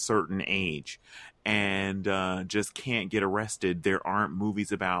at a certain age and just can't get arrested. There aren't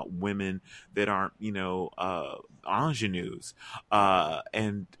movies about women that aren't, ingenues.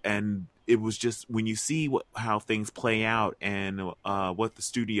 And it was just, when you see how things play out and what the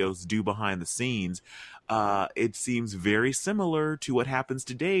studios do behind the scenes, it seems very similar to what happens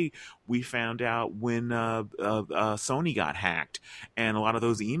today. We found out when Sony got hacked and a lot of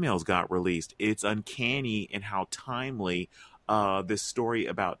those emails got released. It's uncanny in how timely this story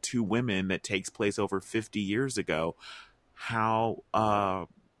about two women that takes place over 50 years ago, how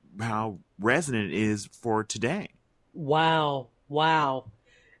resonant it is for today. Wow.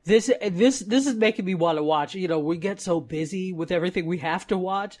 This is making me want to watch. We get so busy with everything we have to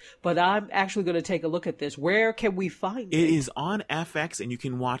watch, but I'm actually going to take a look at this. Where can we find it? It is on FX, and you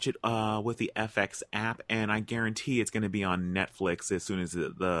can watch it with the FX app, and I guarantee it's going to be on Netflix as soon as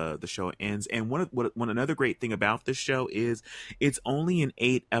the show ends. And one another great thing about this show is it's only an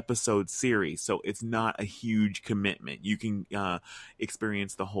 8-episode series, so it's not a huge commitment. You can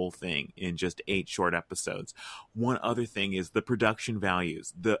experience the whole thing in just 8 short episodes. One other thing is the production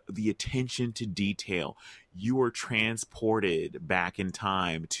values, the attention to detail. You are transported back in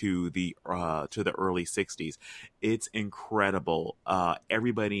time to the early 60s. It's incredible.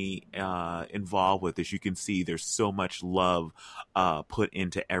 Everybody involved with this, you can see there's so much love put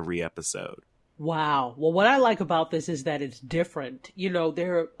into every episode. Wow. Well, what I like about this is that it's different.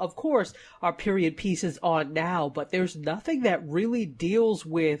 There, of course, are period pieces on now, but there's nothing that really deals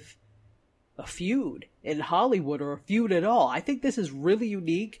with a feud in Hollywood or a feud at all. I think this is really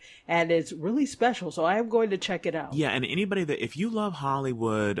unique and it's really special, so I am going to check it out. Yeah, and anybody if you love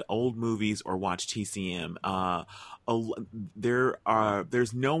Hollywood, old movies, or watch TCM,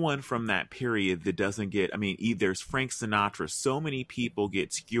 there's no one from that period that doesn't get. There's Frank Sinatra. So many people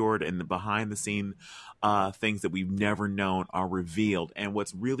get skewered, and the behind the scene things that we've never known are revealed. And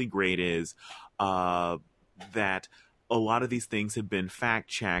what's really great is that a lot of these things have been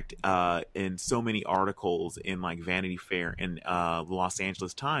fact-checked in so many articles in like Vanity Fair and the Los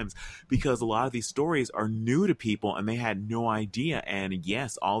Angeles Times, because a lot of these stories are new to people and they had no idea. And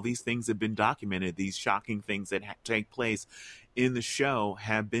yes, all these things have been documented. These shocking things that take place in the show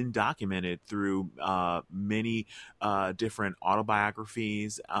have been documented through many different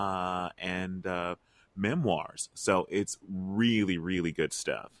autobiographies and memoirs. So it's really, really good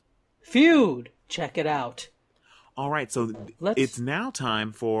stuff. Feud. Check it out. All right, so it's now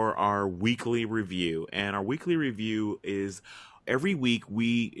time for our weekly review, and our weekly review is every week.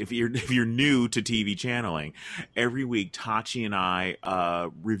 If you're new to TV channeling, every week Tachi and I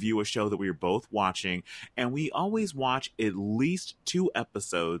review a show that we are both watching, and we always watch at least 2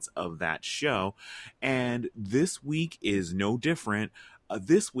 episodes of that show. And this week is no different.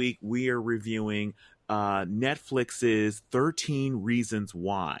 This week we are reviewing Netflix's 13 Reasons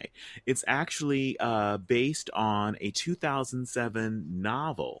Why. It's actually based on a 2007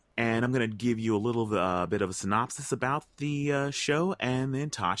 novel. And I'm going to give you a little bit of a synopsis about the show, and then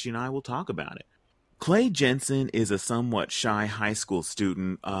Tachi and I will talk about it. Clay Jensen is a somewhat shy high school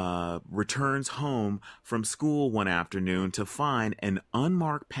student, returns home from school one afternoon to find an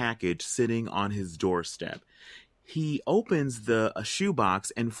unmarked package sitting on his doorstep. He opens a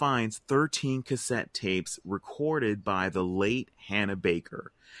shoebox and finds 13 cassette tapes recorded by the late Hannah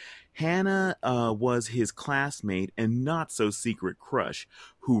Baker. Hannah was his classmate and not-so-secret crush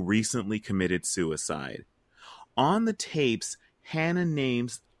who recently committed suicide. On the tapes, Hannah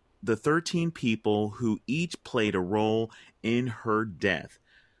names the 13 people who each played a role in her death,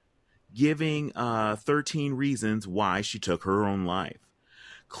 giving 13 reasons why she took her own life.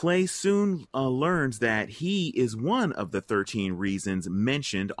 Clay soon learns that he is one of the 13 reasons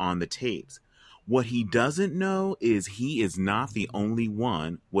mentioned on the tapes. What he doesn't know is he is not the only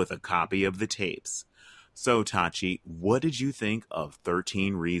one with a copy of the tapes. So, Tachi, what did you think of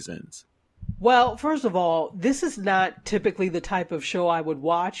 13 Reasons? Well, first of all, this is not typically the type of show I would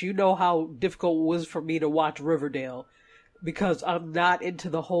watch. You know how difficult it was for me to watch Riverdale, because I'm not into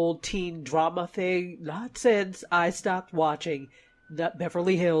the whole teen drama thing, not since I stopped watching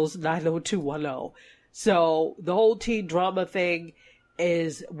Beverly Hills 90210. So the whole teen drama thing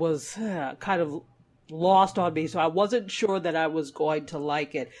was kind of lost on me. So I wasn't sure that I was going to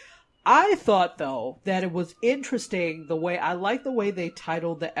like it. I thought though that it was interesting I like the way they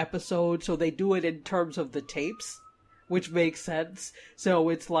titled the episode, so they do it in terms of the tapes, which makes sense. So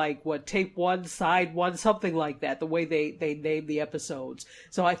it's like tape one, side one, something like that, the way they name the episodes.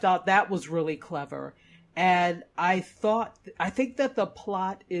 So I thought that was really clever. And I think that the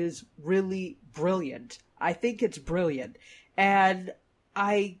plot is really brilliant. I think it's brilliant. And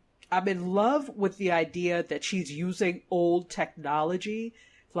I'm in love with the idea that she's using old technology,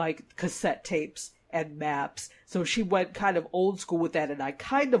 like cassette tapes and maps. So she went kind of old school with that, and I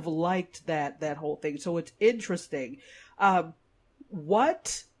kind of liked that whole thing. So it's interesting. So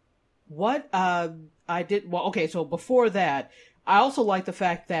before that, I also like the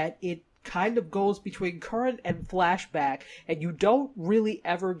fact that it kind of goes between current and flashback, and you don't really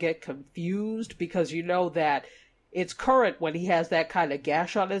ever get confused because you know that it's current when he has that kind of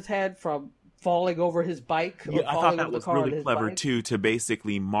gash on his head from falling over his bike. Yeah, I thought that was really clever too, to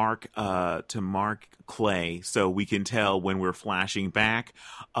basically mark Clay, so we can tell when we're flashing back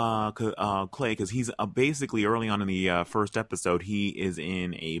Clay, because he's basically early on in the first episode, he is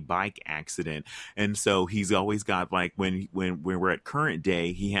in a bike accident, and so he's always got like when we're at current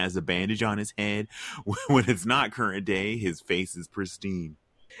day, he has a bandage on his head. When it's not current day, his face is pristine.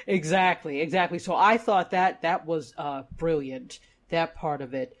 Exactly. So I thought that was brilliant, that part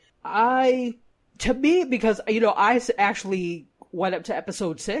of it. Because I actually went up to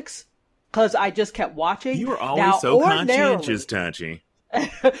episode 6 because I just kept watching. You were always so conscientious, Tachi.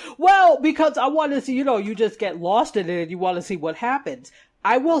 Well, because I want to see, you just get lost in it and you want to see what happens.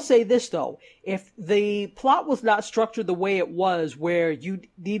 I will say this though, if the plot was not structured the way it was, where you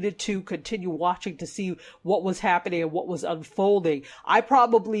needed to continue watching to see what was happening and what was unfolding, I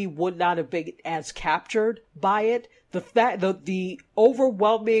probably would not have been as captured by it. The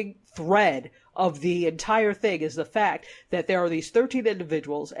overwhelming thread of the entire thing is the fact that there are these 13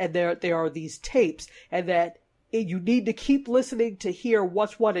 individuals and there are these tapes, and that you need to keep listening to hear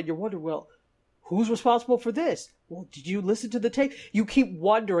what's what, and you're wondering, well, who's responsible for this? Well, did you listen to the tape? You keep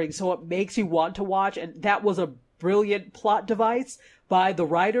wondering, so it makes you want to watch, and that was a brilliant plot device by the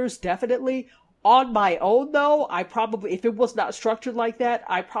writers, definitely. On my own, though, if it was not structured like that,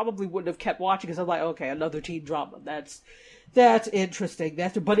 I probably wouldn't have kept watching, because I'm like, okay, another teen drama. That's interesting.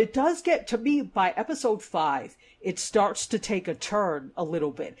 But it does get, to me, by episode 5, it starts to take a turn a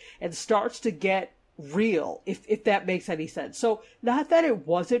little bit, and starts to get real, if that makes any sense. So, not that it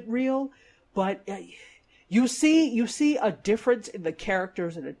wasn't real, but you see a difference in the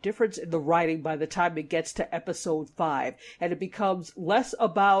characters and a difference in the writing by the time it gets to episode 5, and it becomes less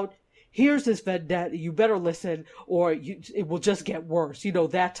about, here's this vendetta, you better listen, or it will just get worse,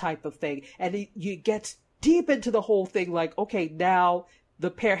 that type of thing. And it gets deep into the whole thing, like, okay, now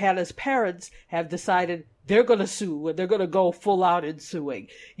Hannah's parents have decided they're going to sue, and they're going to go full out in suing.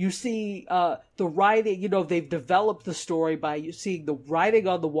 You see the writing, they've developed the story by you seeing the writing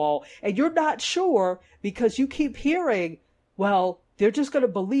on the wall, and you're not sure because you keep hearing, well, they're just going to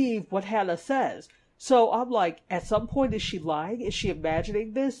believe what Hannah says. So I'm like, at some point, is she lying? Is she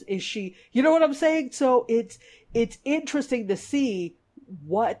imagining this? Is she, you know what I'm saying? So it's interesting to see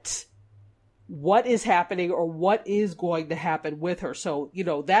what is happening or what is going to happen with her. So,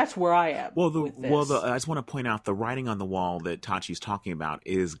 that's where I am. I just want to point out the writing on the wall that Tachi's talking about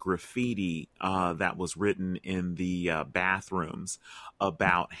is graffiti that was written in the bathrooms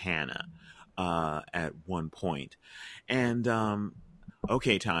about Hannah at one point. And,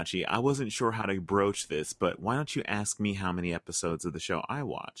 okay, Tachi, I wasn't sure how to broach this, but why don't you ask me how many episodes of the show I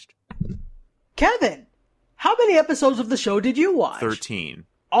watched? Kevin, how many episodes of the show did you watch? 13.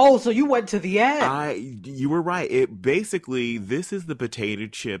 Oh, so you went to the end. You were right. This is the potato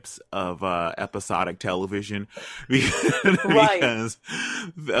chips of episodic television because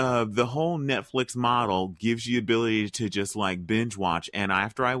the whole Netflix model gives you the ability to just like binge watch. And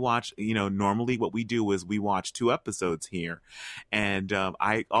after I watch, normally what we do is we watch 2 episodes here, and all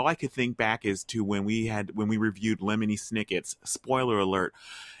I could think back is to when we reviewed Lemony Snicket's. Spoiler alert.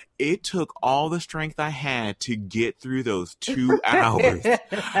 It took all the strength I had to get through those 2 hours.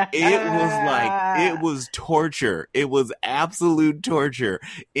 It was torture. It was absolute torture.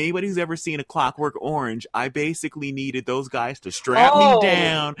 Anybody who's ever seen A Clockwork Orange, I basically needed those guys to strap me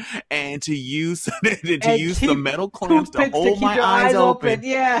down and to use the metal clamps to hold my eyes open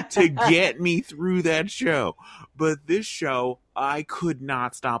to get me through that show. But this show, I could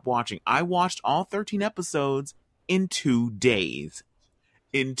not stop watching. I watched all 13 episodes in 2 days.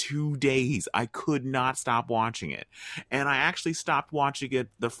 In 2 days, I could not stop watching it. And I actually stopped watching it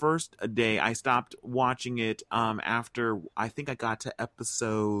the first day. I stopped watching it after I think I got to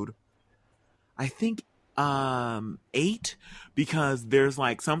episode 8, because there's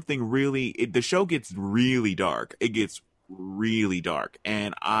like something really, the show gets really dark. It gets really dark.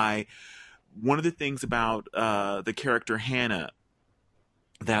 And one of the things about the character Hannah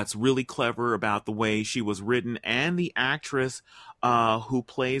that's really clever about the way she was written, and the actress who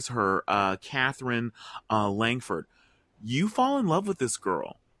plays her, Catherine Langford, you fall in love with this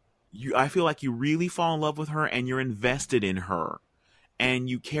girl. I feel like you really fall in love with her, and you're invested in her, and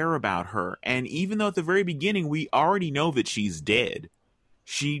you care about her. And even though at the very beginning we already know that she's dead,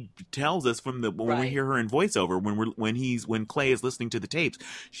 she tells us when we hear her in voiceover, when Clay is listening to the tapes,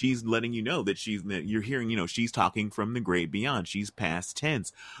 she's letting you know that you're hearing, she's talking from the great beyond. She's past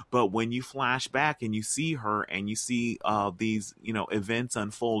tense. But when you flash back and you see her and you see these, events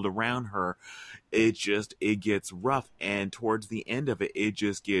unfold around her, it gets rough. And towards the end of it, it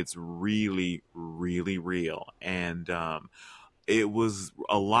just gets really, really real. And it was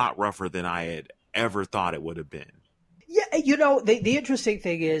a lot rougher than I had ever thought it would have been. Yeah, the interesting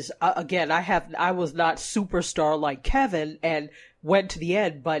thing is, again, I was not superstar like Kevin and went to the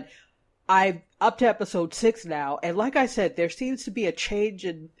end, but I'm up to episode 6 now, and like I said, there seems to be a change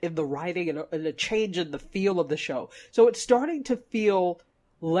in the writing and a change in the feel of the show. So it's starting to feel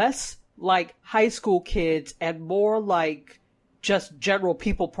less like high school kids and more like just general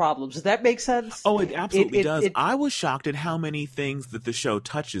people problems. Does that make sense? Oh, it absolutely does. I was shocked at how many things that the show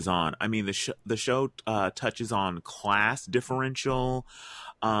touches on. I mean, the show touches on class differential.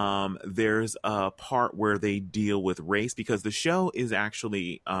 There's a part where they deal with race, because the show is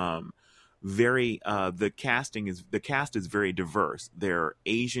actually the cast is very diverse. There are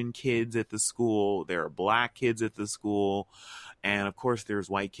Asian kids at the school, there are Black kids at the school, and of course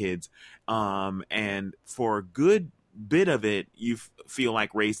there's white kids. And for a good bit of it, you feel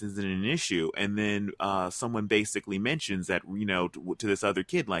like race isn't an issue, and then someone basically mentions that, to this other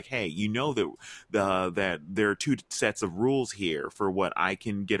kid, like, hey, that there are two sets of rules here for what I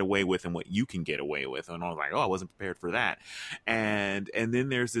can get away with and what you can get away with. And I was like, oh, I wasn't prepared for that. And then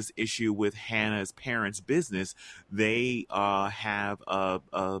there's this issue with Hannah's parents' business. They have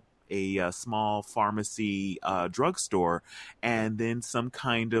a small pharmacy drugstore, and then some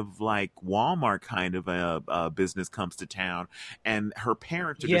kind of like Walmart kind of a business comes to town, and her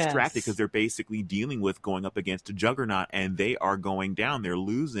parents are distracted because they're basically dealing with going up against a juggernaut, and they are going down. They're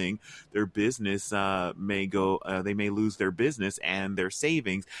losing their business. They may lose their business and their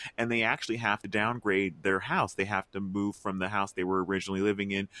savings, and they actually have to downgrade their house. They have to move from the house they were originally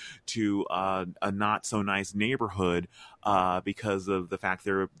living in to a not so nice neighborhood because of the fact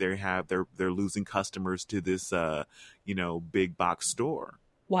they're losing customers to this big box store.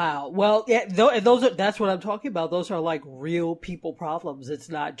 Wow. Well, yeah, that's what I'm talking about. Those are like real people problems. It's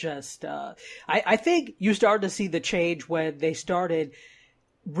not just I think you started to see the change when they started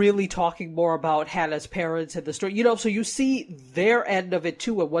really talking more about Hannah's parents and the story, so you see their end of it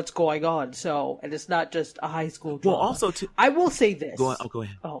too and what's going on. So, and it's not just a high school drama. Well, also, I will say this. Go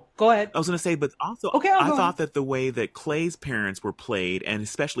ahead. Oh, go ahead. I was going to say, but also, okay, I thought that the way that Clay's parents were played, and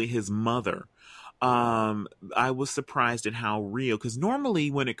especially his mother, I was surprised at how real, because normally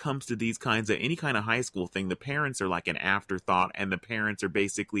when it comes to these kinds of any kind of high school thing, the parents are like an afterthought, and the parents are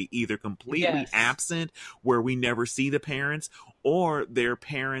basically either completely absent, where we never see the parents, or their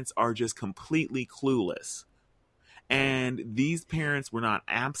parents are just completely clueless. And these parents were not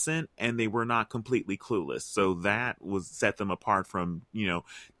absent, and they were not completely clueless. So that set them apart from,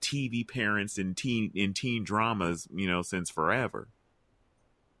 TV parents in teen dramas, since forever.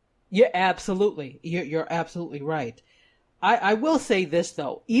 Yeah, absolutely. You're absolutely right. I will say this,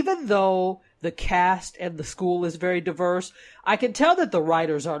 though. Even though the cast and the school is very diverse, I can tell that the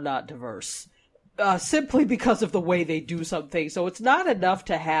writers are not diverse, simply because of the way they do some things. So it's not enough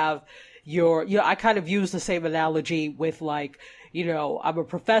to have I kind of use the same analogy with, like, I'm a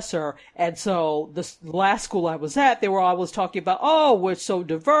professor, and so the last school I was at, they were always talking about, oh, we're so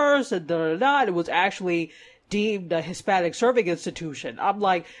diverse, and da-da-da, and it was actually deemed a Hispanic serving institution. I'm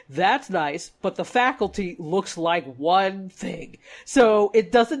like, that's nice, but the faculty looks like one thing. So it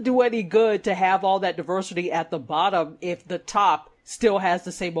doesn't do any good to have all that diversity at the bottom if the top still has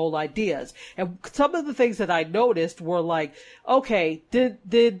the same old ideas. And some of the things that I noticed were like, okay, did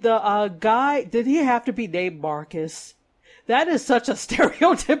the guy, did he have to be named Marcus? That is such a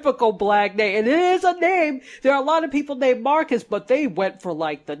stereotypical Black name. And it is a name. There are a lot of people named Marcus, but they went for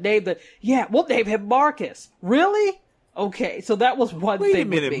like the name that, we'll name him Marcus. Really? Okay, so that was one thing. Wait a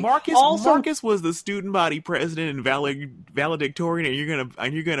minute, Marcus was the student body president and valedictorian, and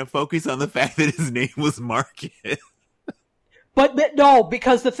you're gonna focus on the fact that his name was Marcus. But no,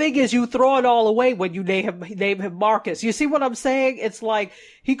 because the thing is, you throw it all away when you name him Marcus. You see what I'm saying? It's like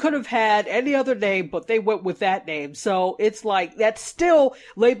he could have had any other name, but they went with that name. So it's like that still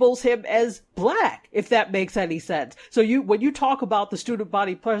labels him as black, if that makes any sense. So when you talk about the student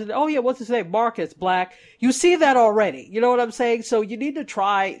body president, oh yeah, what's his name? Marcus, black. You see that already. You know what I'm saying? So you need to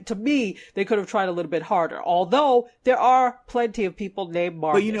try. To me, they could have tried a little bit harder. Although there are plenty of people named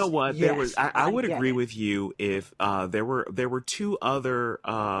Marcus. But you know what? Yes, I would agree with you if there were two other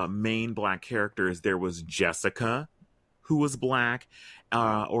main black characters. There was Jessica, who was black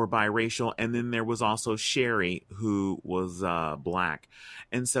or biracial, and then there was also Sherry, who was black.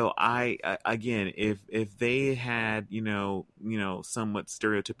 And so again, if they had somewhat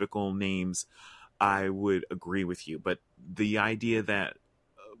stereotypical names, I would agree with you. But the idea that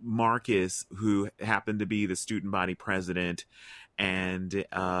Marcus, who happened to be the student body president and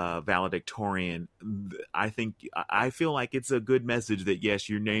valedictorian, I feel like it's a good message that yes,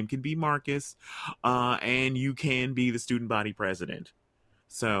 your name can be Marcus, and you can be the student body president.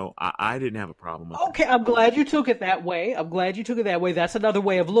 So I didn't have a problem with Okay, I'm glad you took it that way. That's another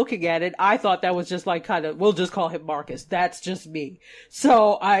way of looking at it. I thought that was just like we'll just call him Marcus. That's just me.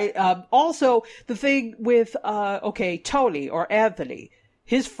 So also the thing with, Tony or Anthony,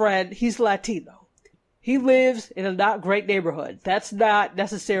 his friend, he's Latino. He lives in a not great neighborhood. That's not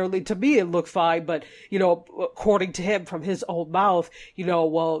necessarily, to me, it looked fine, but, according to him from his own mouth, in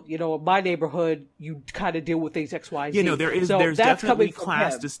my neighborhood, you kind of deal with things X, Y, Z. There's definitely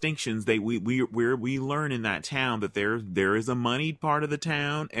class distinctions that we learn in that town, that there is a moneyed part of the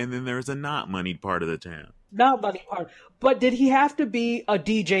town and then there's a not moneyed part of the town. Not moneyed part. But did he have to be a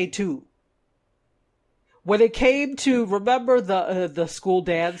DJ too? When it came to, remember the school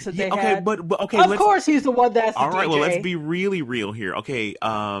dance that they had? Of course he's the one that's the all right, DJ. Well, let's be really real here. Okay,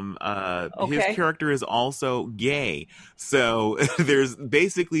 his character is also gay. So there's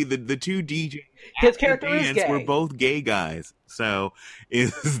basically the two DJs. His character is gay. Were both gay guys. So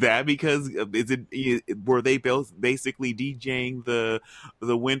is that because were they both basically DJing the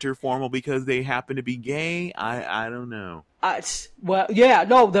winter formal because they happen to be gay? I don't know. That's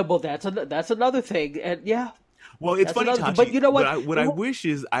another thing, and yeah. Well, it's funny, Tachi, but you know what? I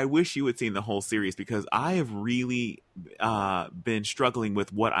wish you had seen the whole series, because I have really been struggling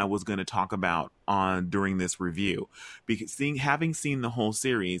with what I was going to talk about during this review, because having seen the whole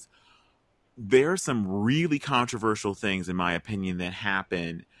series, there are some really controversial things, in my opinion, that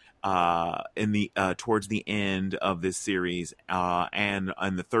happen in the towards the end of this series and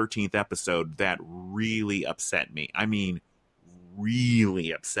in the 13th episode that really upset me. I mean,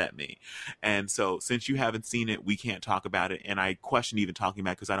 really upset me. And so since you haven't seen it, we can't talk about it, and I question even talking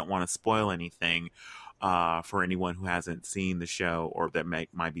about it because I don't want to spoil anything for anyone who hasn't seen the show or that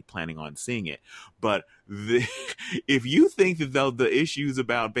might be planning on seeing it. But if you think that the issues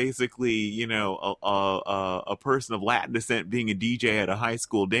about basically, a person of Latin descent being a DJ at a high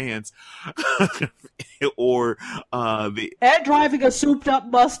school dance, or and driving a souped up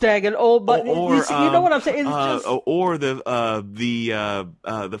Mustang, and old, but you know what I'm saying? It's just... or the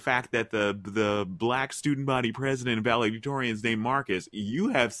fact that the black student body president and valedictorian is named Marcus, you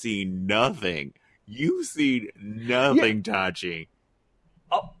have seen nothing. You've seen nothing, Tachi.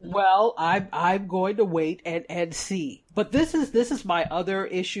 Oh, well, I'm going to wait and see. But this is my other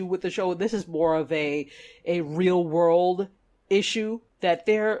issue with the show. This is more of a real world issue, that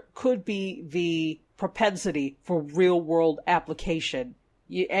there could be the propensity for real world application.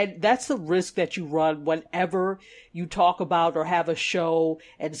 And that's the risk that you run whenever you talk about or have a show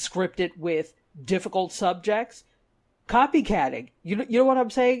and script it with difficult subjects. Copycatting. You know what I'm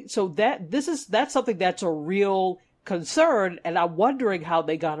saying? So that's something that's a real concern, and I'm wondering how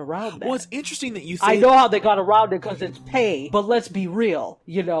they got around that. Well, it's interesting that you say... I know how they got around it because it's pay, but let's be real.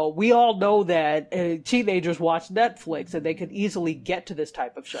 We all know that teenagers watch Netflix, and they can easily get to this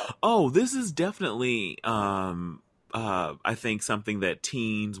type of show. Oh, this is definitely, I think, something that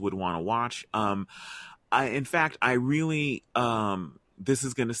teens would want to watch. In fact, I really, this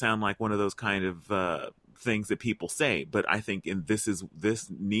is going to sound like one of those kind of things that people say, but I think this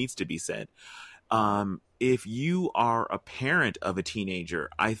needs to be said. If you are a parent of a teenager,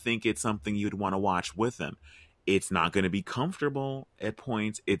 I think it's something you'd want to watch with them. It's not going to be comfortable at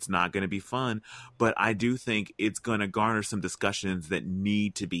points. It's not going to be fun, but I do think it's going to garner some discussions that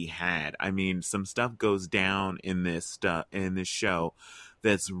need to be had. I mean, some stuff goes down in this show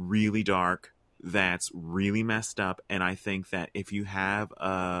that's really dark, that's really messed up, and I think that if you have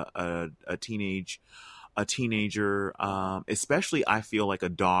a teenage a teenager, especially I feel like a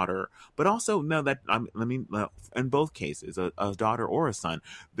daughter, but also no, that I mean, in both cases, a daughter or a son,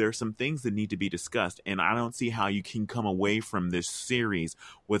 there's some things that need to be discussed, and I don't see how you can come away from this series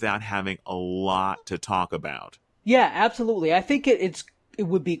without having a lot to talk about. Yeah, absolutely. I think it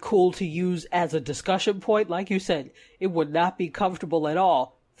would be cool to use as a discussion point. Like you said, it would not be comfortable at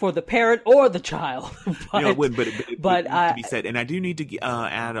all for the parent or the child. But it needs to be said, and I do need to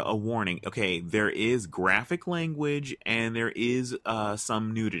add a warning. Okay, there is graphic language and there is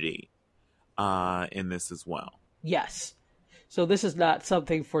some nudity in this as well. Yes. So this is not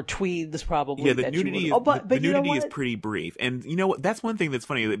something for tweens, probably. Yeah, the nudity is pretty brief, and you know what? That's one thing that's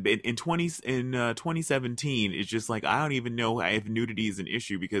funny. In 2017, it's just like I don't even know if nudity is an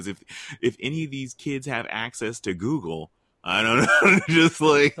issue, because if any of these kids have access to Google, I don't know, just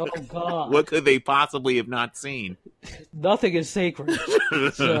like, oh God, what could they possibly have not seen? Nothing is sacred,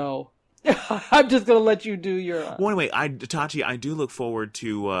 so. I'm just gonna let you do your. Well, anyway, Tachi, I do look forward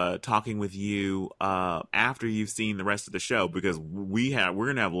to talking with you after you've seen the rest of the show, because we're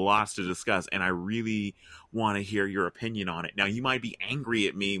gonna have lots to discuss, and I really want to hear your opinion on it. Now, you might be angry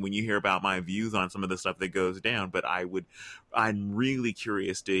at me when you hear about my views on some of the stuff that goes down, but I'm really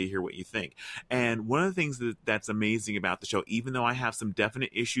curious to hear what you think. And one of the things that's amazing about the show, even though I have some definite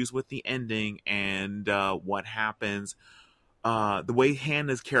issues with the ending and what happens. The way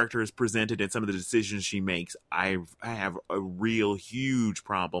Hannah's character is presented and some of the decisions she makes, I have a real huge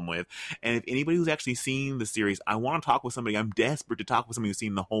problem with. And if anybody who's actually seen the series, I want to talk with somebody. I'm desperate to talk with somebody who's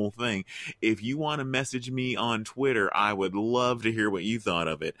seen the whole thing. If you want to message me on Twitter, I would love to hear what you thought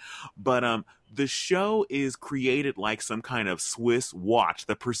of it. But the show is created like some kind of Swiss watch.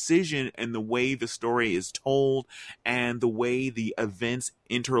 The precision and the way the story is told and the way the events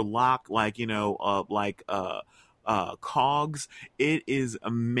interlock, cogs, it is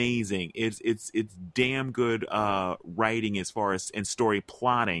amazing. It's damn good writing as far as and story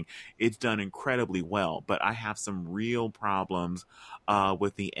plotting. It's done incredibly well, but I have some real problems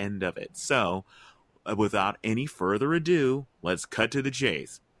with the end of it. So without any further ado, let's cut to the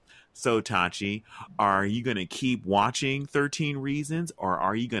chase. So, Tachi, are you going to keep watching 13 Reasons, or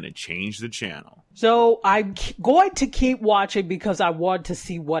are you going to change the channel? So, I'm going to keep watching because I want to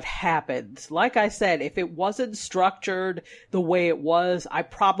see what happens. Like I said, if it wasn't structured the way it was, I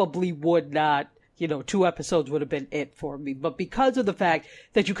probably would not, 2 episodes would have been it for me. But because of the fact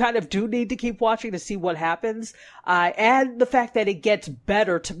that you kind of do need to keep watching to see what happens, and the fact that it gets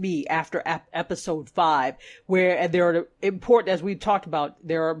better to me after episode 5, and there are important, as we talked about,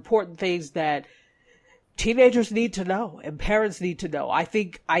 there are important things that teenagers need to know and parents need to know. I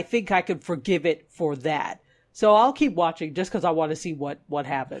think I could forgive it for that. So I'll keep watching just because I want to see what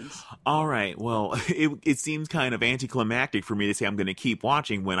happens. All right. Well, it seems kind of anticlimactic for me to say I'm going to keep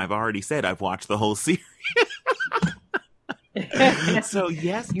watching when I've already said I've watched the whole series. So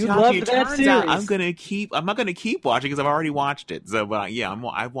yes, Tachi, it turns out I'm not gonna keep watching because I've already watched it. So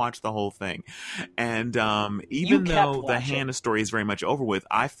I've watched the whole thing, and even though the Hannah story is very much over with,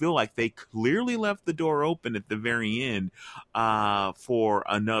 I feel like they clearly left the door open at the very end for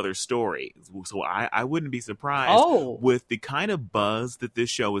another story. So I wouldn't be surprised with the kind of buzz that this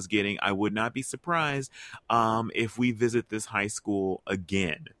show is getting. I would not be surprised if we visit this high school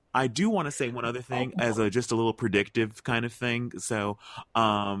again. I do want to say one other thing as just a little predictive kind of thing. So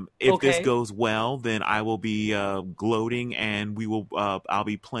if this goes well, then I will be gloating, and I'll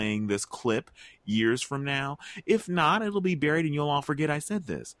be playing this clip years from now. If not, it'll be buried and you'll all forget I said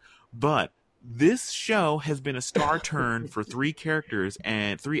this. But this show has been a star turn for 3 characters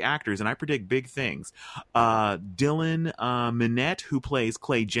and 3 actors, and I predict big things. Dylan Minnette, who plays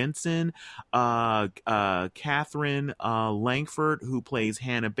Clay Jensen, Catherine Langford, who plays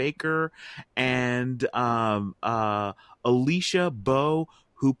Hannah Baker, and Alicia Bowe,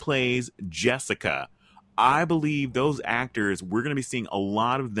 who plays Jessica. I believe those actors, we're going to be seeing a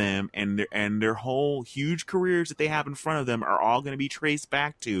lot of them, and their whole huge careers that they have in front of them are all going to be traced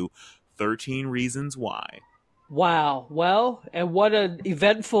back to 13 Reasons Why. Wow. Well, and what an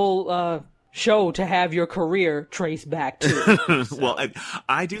eventful show to have your career traced back to. So. Well,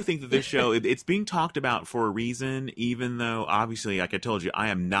 I do think that this show, it's being talked about for a reason, even though, obviously, like I told you, I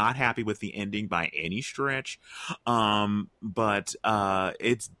am not happy with the ending by any stretch. But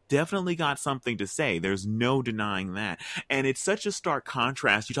it's definitely got something to say. There's no denying that. And it's such a stark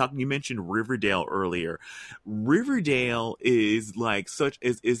contrast. You mentioned Riverdale earlier. Riverdale is like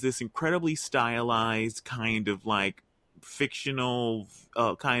is this incredibly stylized kind of like fictional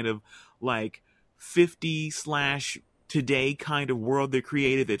kind of like 50/10 today kind of world they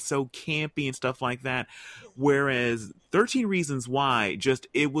created that's so campy and stuff like that. Whereas 13 Reasons Why,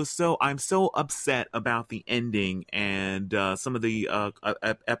 I'm so upset about the ending and some of the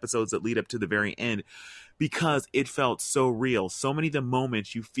episodes that lead up to the very end, because it felt so real. So many of the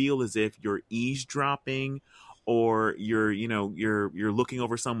moments you feel as if you're eavesdropping, or you're looking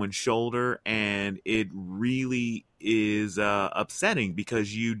over someone's shoulder, and it really is upsetting,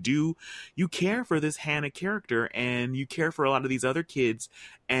 because you care for this Hannah character, and you care for a lot of these other kids,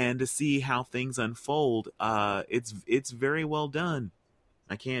 and to see how things unfold, it's very well done.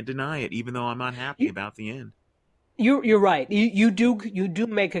 I can't deny it, even though I'm not happy about the end. You're right. You do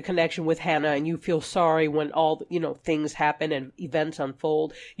make a connection with Hannah, and you feel sorry when all things happen and events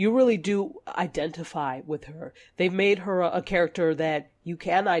unfold. You really do identify with her. They've made her a character that you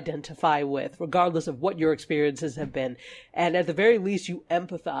can identify with, regardless of what your experiences have been. And at the very least, you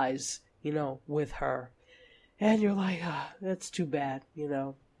empathize, with her. And you're like, that's too bad,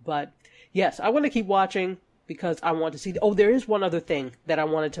 But yes, I want to keep watching, because I want to see. Oh, there is one other thing that I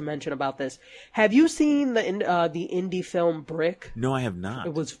wanted to mention about this. Have you seen the indie film Brick? No, I have not.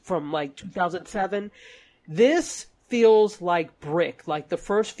 It was from 2007. This feels like Brick. Like the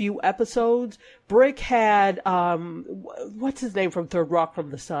first few episodes, Brick had what's his name from Third Rock from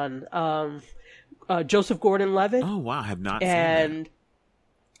the Sun? Joseph Gordon-Levitt. Oh wow, I have not seen that.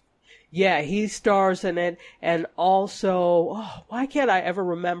 Yeah, he stars in it, and also, why can't I ever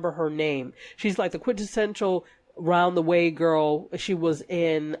remember her name? She's like the quintessential round the way girl. She was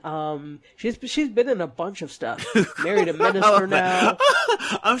in, she's been in a bunch of stuff. Married a minister now.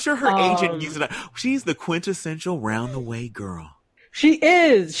 I'm sure her agent uses that. She's the quintessential round the way girl. She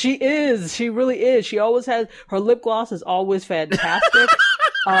is. She really is. She always has, her lip gloss is always fantastic.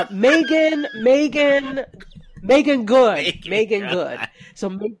 Megan Good. Megan Good.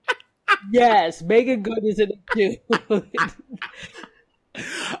 So, yes, Megan Good is in it too.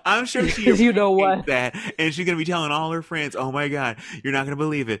 I'm sure she that, and she's gonna be telling all her friends, "Oh my God, you're not gonna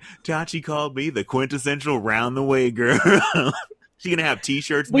believe it. Tachi called me the quintessential round the way girl." She's gonna have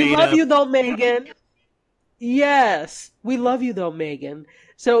T-shirts made up. We love you though, Megan. Yes, we love you though, Megan.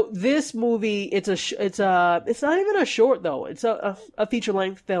 So this movie, it's not even a short though. It's a feature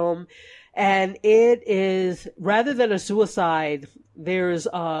length film. And it is, rather than a suicide, there's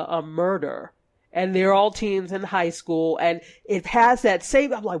a murder. And they're all teens in high school. And it has that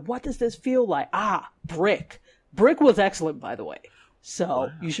same, I'm like, what does this feel like? Brick. Brick was excellent, by the way. So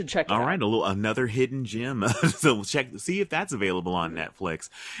you should check it out. All right, another hidden gem. So see if that's available on Netflix.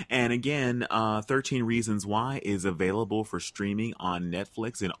 And again, 13 Reasons Why is available for streaming on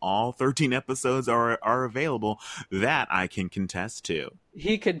Netflix, and all 13 episodes are available. That I can contest to.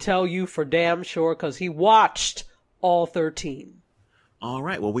 He can tell you for damn sure, because he watched all 13. All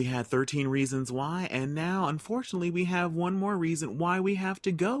right, well, we had 13 Reasons Why, and now, unfortunately, we have one more reason why we have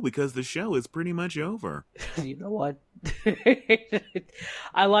to go, because the show is pretty much over. You know what?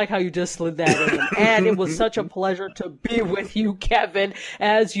 I like how you just slid that in. And it was such a pleasure to be with you, Kevin,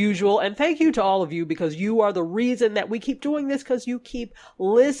 as usual. And thank you to all of you, because you are the reason that we keep doing this, because you keep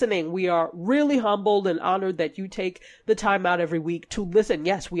listening. We are really humbled and honored that you take the time out every week to listen.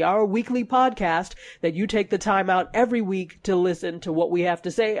 Yes, we are a weekly podcast, that you take the time out every week to listen to what we have to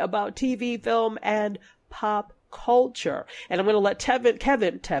say about TV, film, and pop culture. And I'm going to let Kevin tell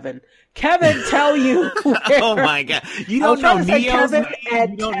you. Oh my God. You don't know Neo's name?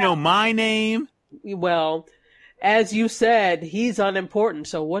 You don't know my name? Well, as you said, he's unimportant.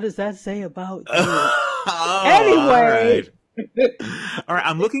 So what does that say about you? Anyway. All right.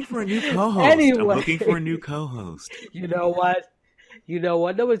 I'm looking for a new co-host. You know what?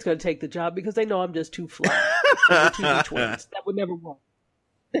 Nobody's going to take the job, because they know I'm just too flat. TV twins. That would never work.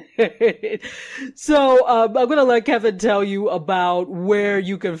 So I'm going to let Kevin tell you about where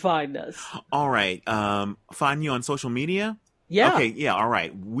you can find us. All right. Find you on social media? Yeah. Okay. Yeah. All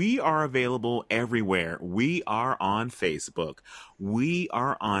right. We are available everywhere. We are on Facebook. We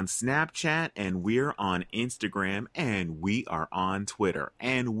are on Snapchat, and we're on Instagram, and we are on Twitter,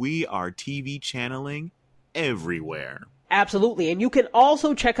 and we are TV channeling everywhere. Absolutely. And you can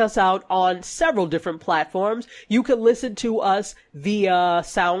also check us out on several different platforms. You can listen to us via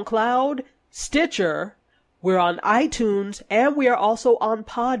SoundCloud, Stitcher, we're on iTunes, and we are also on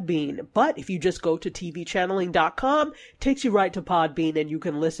Podbean. But if you just go to tvchanneling.com, it takes you right to Podbean, and you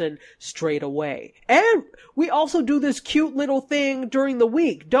can listen straight away. And we also do this cute little thing during the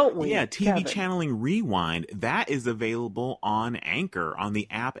week, don't we? Yeah, TV Kevin? Channeling Rewind. That is available on Anchor, on the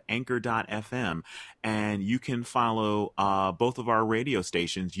app Anchor.fm. And you can follow both of our radio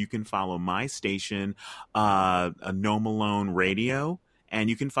stations. You can follow my station, No Malone Radio,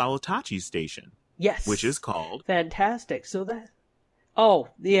 and you can follow Tachi's station. Yes. Which is called? Fantastic. So that... Oh,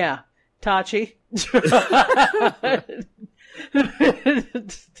 yeah. Tachi.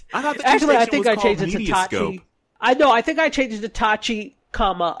 Actually, I think I changed it to Tachi. I know, I think I changed it to Tachi,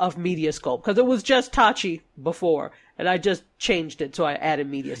 of Mediascope, because it was just Tachi before, and I just changed it, so I added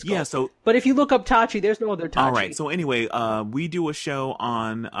Mediascope. Yeah, so... But if you look up Tachi, there's no other Tachi. All right, so anyway, we do a show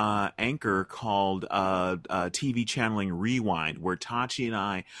on Anchor called TV Channeling Rewind, where Tachi and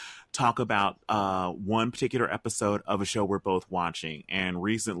I talk about one particular episode of a show we're both watching. And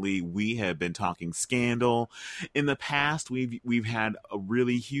recently we have been talking Scandal. In the past, we've had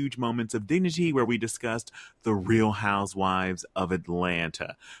really huge moments of dignity where we discussed the Real Housewives of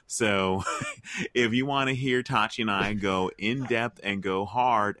Atlanta. So if you want to hear Tachi and I go in depth and go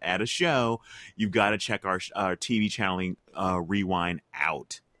hard at a show, you've got to check our TV Channeling Rewind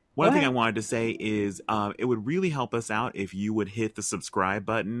out. One thing I wanted to say is it would really help us out if you would hit the subscribe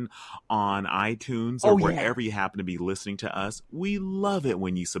button on iTunes or wherever you happen to be listening to us. We love it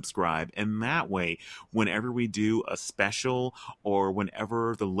when you subscribe. And that way, whenever we do a special or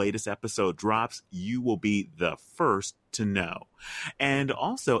whenever the latest episode drops, you will be the first to know. And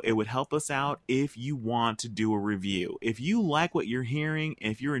also, it would help us out if you want to do a review. If you like what you're hearing,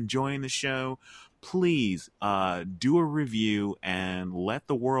 if you're enjoying the show, please do a review and let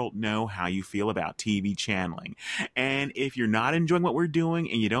the world know how you feel about TV channeling. And if you're not enjoying what we're doing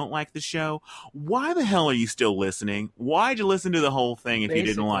and you don't like the show, why the hell are you still listening? Why'd you listen to the whole thing if you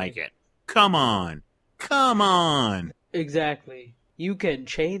didn't like it? Come on. Come on. Exactly. You can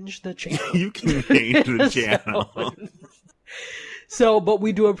change the channel. You can change the channel. But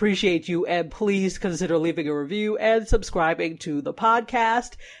we do appreciate you, and please consider leaving a review and subscribing to the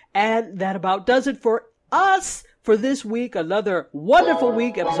podcast. And that about does it for us for this week. Another wonderful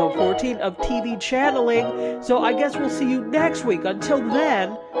week, episode 14 of TV Channeling. So I guess we'll see you next week. Until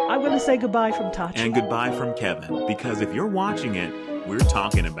then, I'm going to say goodbye from Tachi. And goodbye from Kevin, because if you're watching it, we're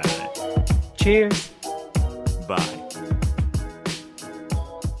talking about it. Cheers. Bye.